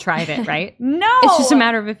we've all tried it, right? no. It's just a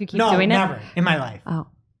matter of if you keep No, doing never it. in my life. Oh.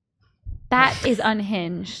 That is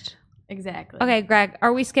unhinged. Exactly. Okay, Greg,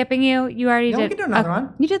 are we skipping you? You already No, we did. can do another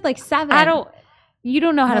one. You did like 7. You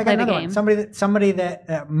don't know how I to got play the another game. one. Somebody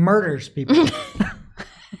that murders people.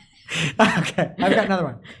 Okay, I've got another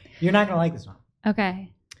one. You're not going to like this one.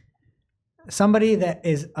 Okay. Somebody that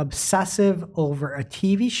is obsessive over a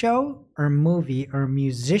TV show or movie or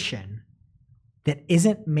musician that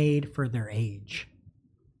isn't made for their age.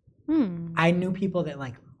 I knew people that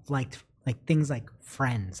liked things like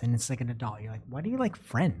Friends, and it's like an adult. You're like, why do you like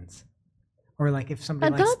Friends? Or like if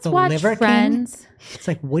somebody likes Adults The watch Liver Friends. King, it's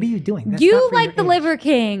like, what are you doing? That's You not for like your The age. Liver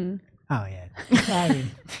King. Oh yeah, I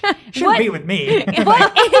mean, shouldn't What- be with me.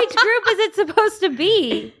 What age group is it supposed to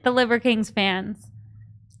be? The Liver King's fans.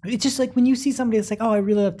 It's just like when you see somebody that's like, oh, I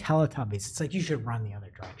really love Teletubbies. It's like you should run the other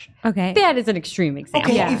direction. Okay. That is an extreme example.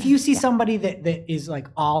 Okay, Yeah. if you see somebody that is like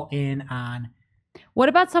all in on, What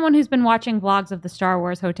about someone who's been watching vlogs of the Star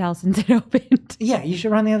Wars hotel since it opened? yeah, you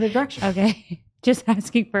should run the other direction. Okay. Just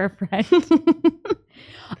asking for a friend.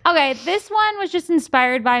 Okay, this one was just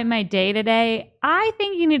inspired by my day today. I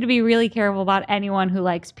think you need to be really careful about anyone who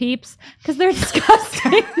likes Peeps because they're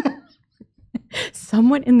disgusting.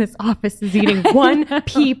 Someone in this office is eating one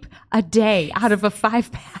peep a day out of a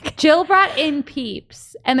 5-pack. Jill brought in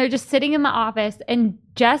Peeps and they're just sitting in the office, and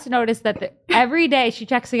Jess noticed that every day she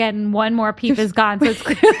checks again and one more Peep is gone. So it's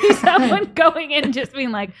clearly someone going in and just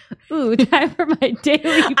being like, ooh, time for my daily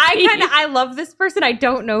Peep. I love this person. I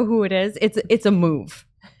don't know who it is. It's a move.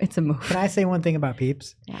 It's a move. Can I say one thing about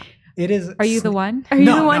Peeps? Yeah. It is. Are you the one? Are you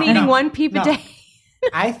No, the one no, eating no. one peep No. a day?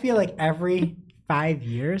 I feel like every 5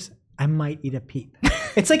 years I might eat a Peep.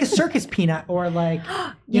 It's like a circus peanut, or like,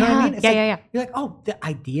 you know what I mean? It's Yeah, like, yeah. You're like, oh, the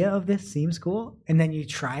idea of this seems cool, and then you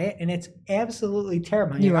try it, and it's absolutely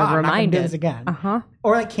terrible. You You're like, are oh, I'm not gonna do reminded. this again. Uh-huh.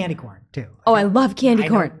 Or like candy corn too. Oh, I love candy I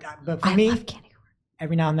corn. don't- but for I me, love candy corn.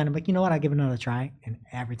 every now and then I'm like, you know what? I'll give it another try, and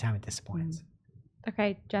every time it disappoints.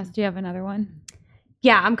 Okay, Jess, do you have another one?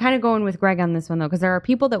 Yeah, I'm kind of going with Greg on this one, though, because there are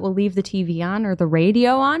people that will leave the TV on or the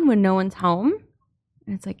radio on when no one's home.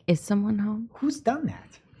 And it's like, is someone home? Who's done that?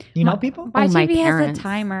 You know people? My my TV has parents. a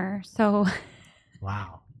timer, so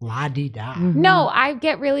Wow. La di da. no, I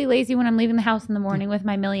get really lazy when I'm leaving the house in the morning with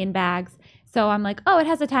my million bags. So I'm like, oh, it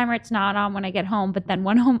has a timer. It's not on when I get home. But then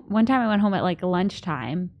one time I went home at like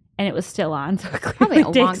lunchtime and it was still on. So it Probably clearly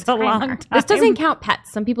a long takes a timer. long time. This doesn't count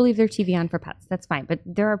pets. Some people leave their TV on for pets. That's fine. But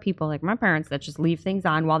there are people like my parents that just leave things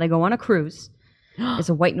on while they go on a cruise. It's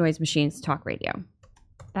a white noise machines talk radio.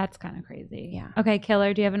 That's kind of crazy. Yeah. Okay,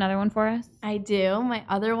 Killer, do you have another one for us? I do. My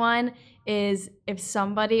other one is if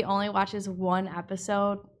somebody only watches one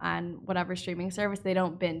episode on whatever streaming service, they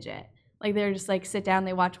don't binge it. Like they're just like sit down,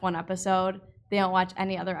 they watch one episode, they don't watch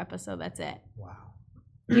any other episode. That's it. Wow.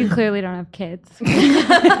 You clearly don't have kids. What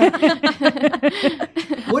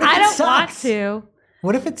if I it don't want sucks? to.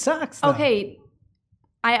 What if it sucks? Though? Okay,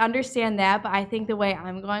 I understand that, but I think the way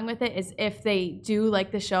I'm going with it is if they do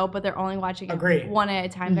like the show, but they're only watching it Agreed. one at a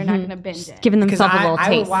time, they're not going to binge it. Giving Because themselves a little I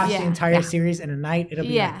would taste. watch the Yeah. entire series in a night. It'll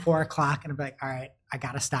be Yeah. like 4 o'clock, and I'll be like, all right, I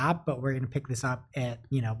gotta stop, but we're gonna pick this up at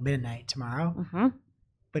midnight tomorrow. Mhm.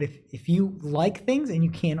 But if you like things and you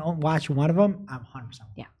can't watch one of them, I'm 100%.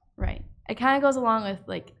 Yeah. Right. It kind of goes along with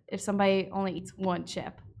like if somebody only eats one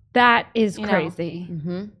chip. That is You know. crazy.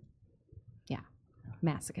 Mm-hmm. Yeah.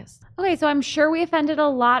 Masochist. Okay, so I'm sure we offended a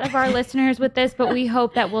lot of our listeners with this, but we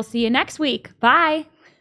hope that we'll see you next week. Bye.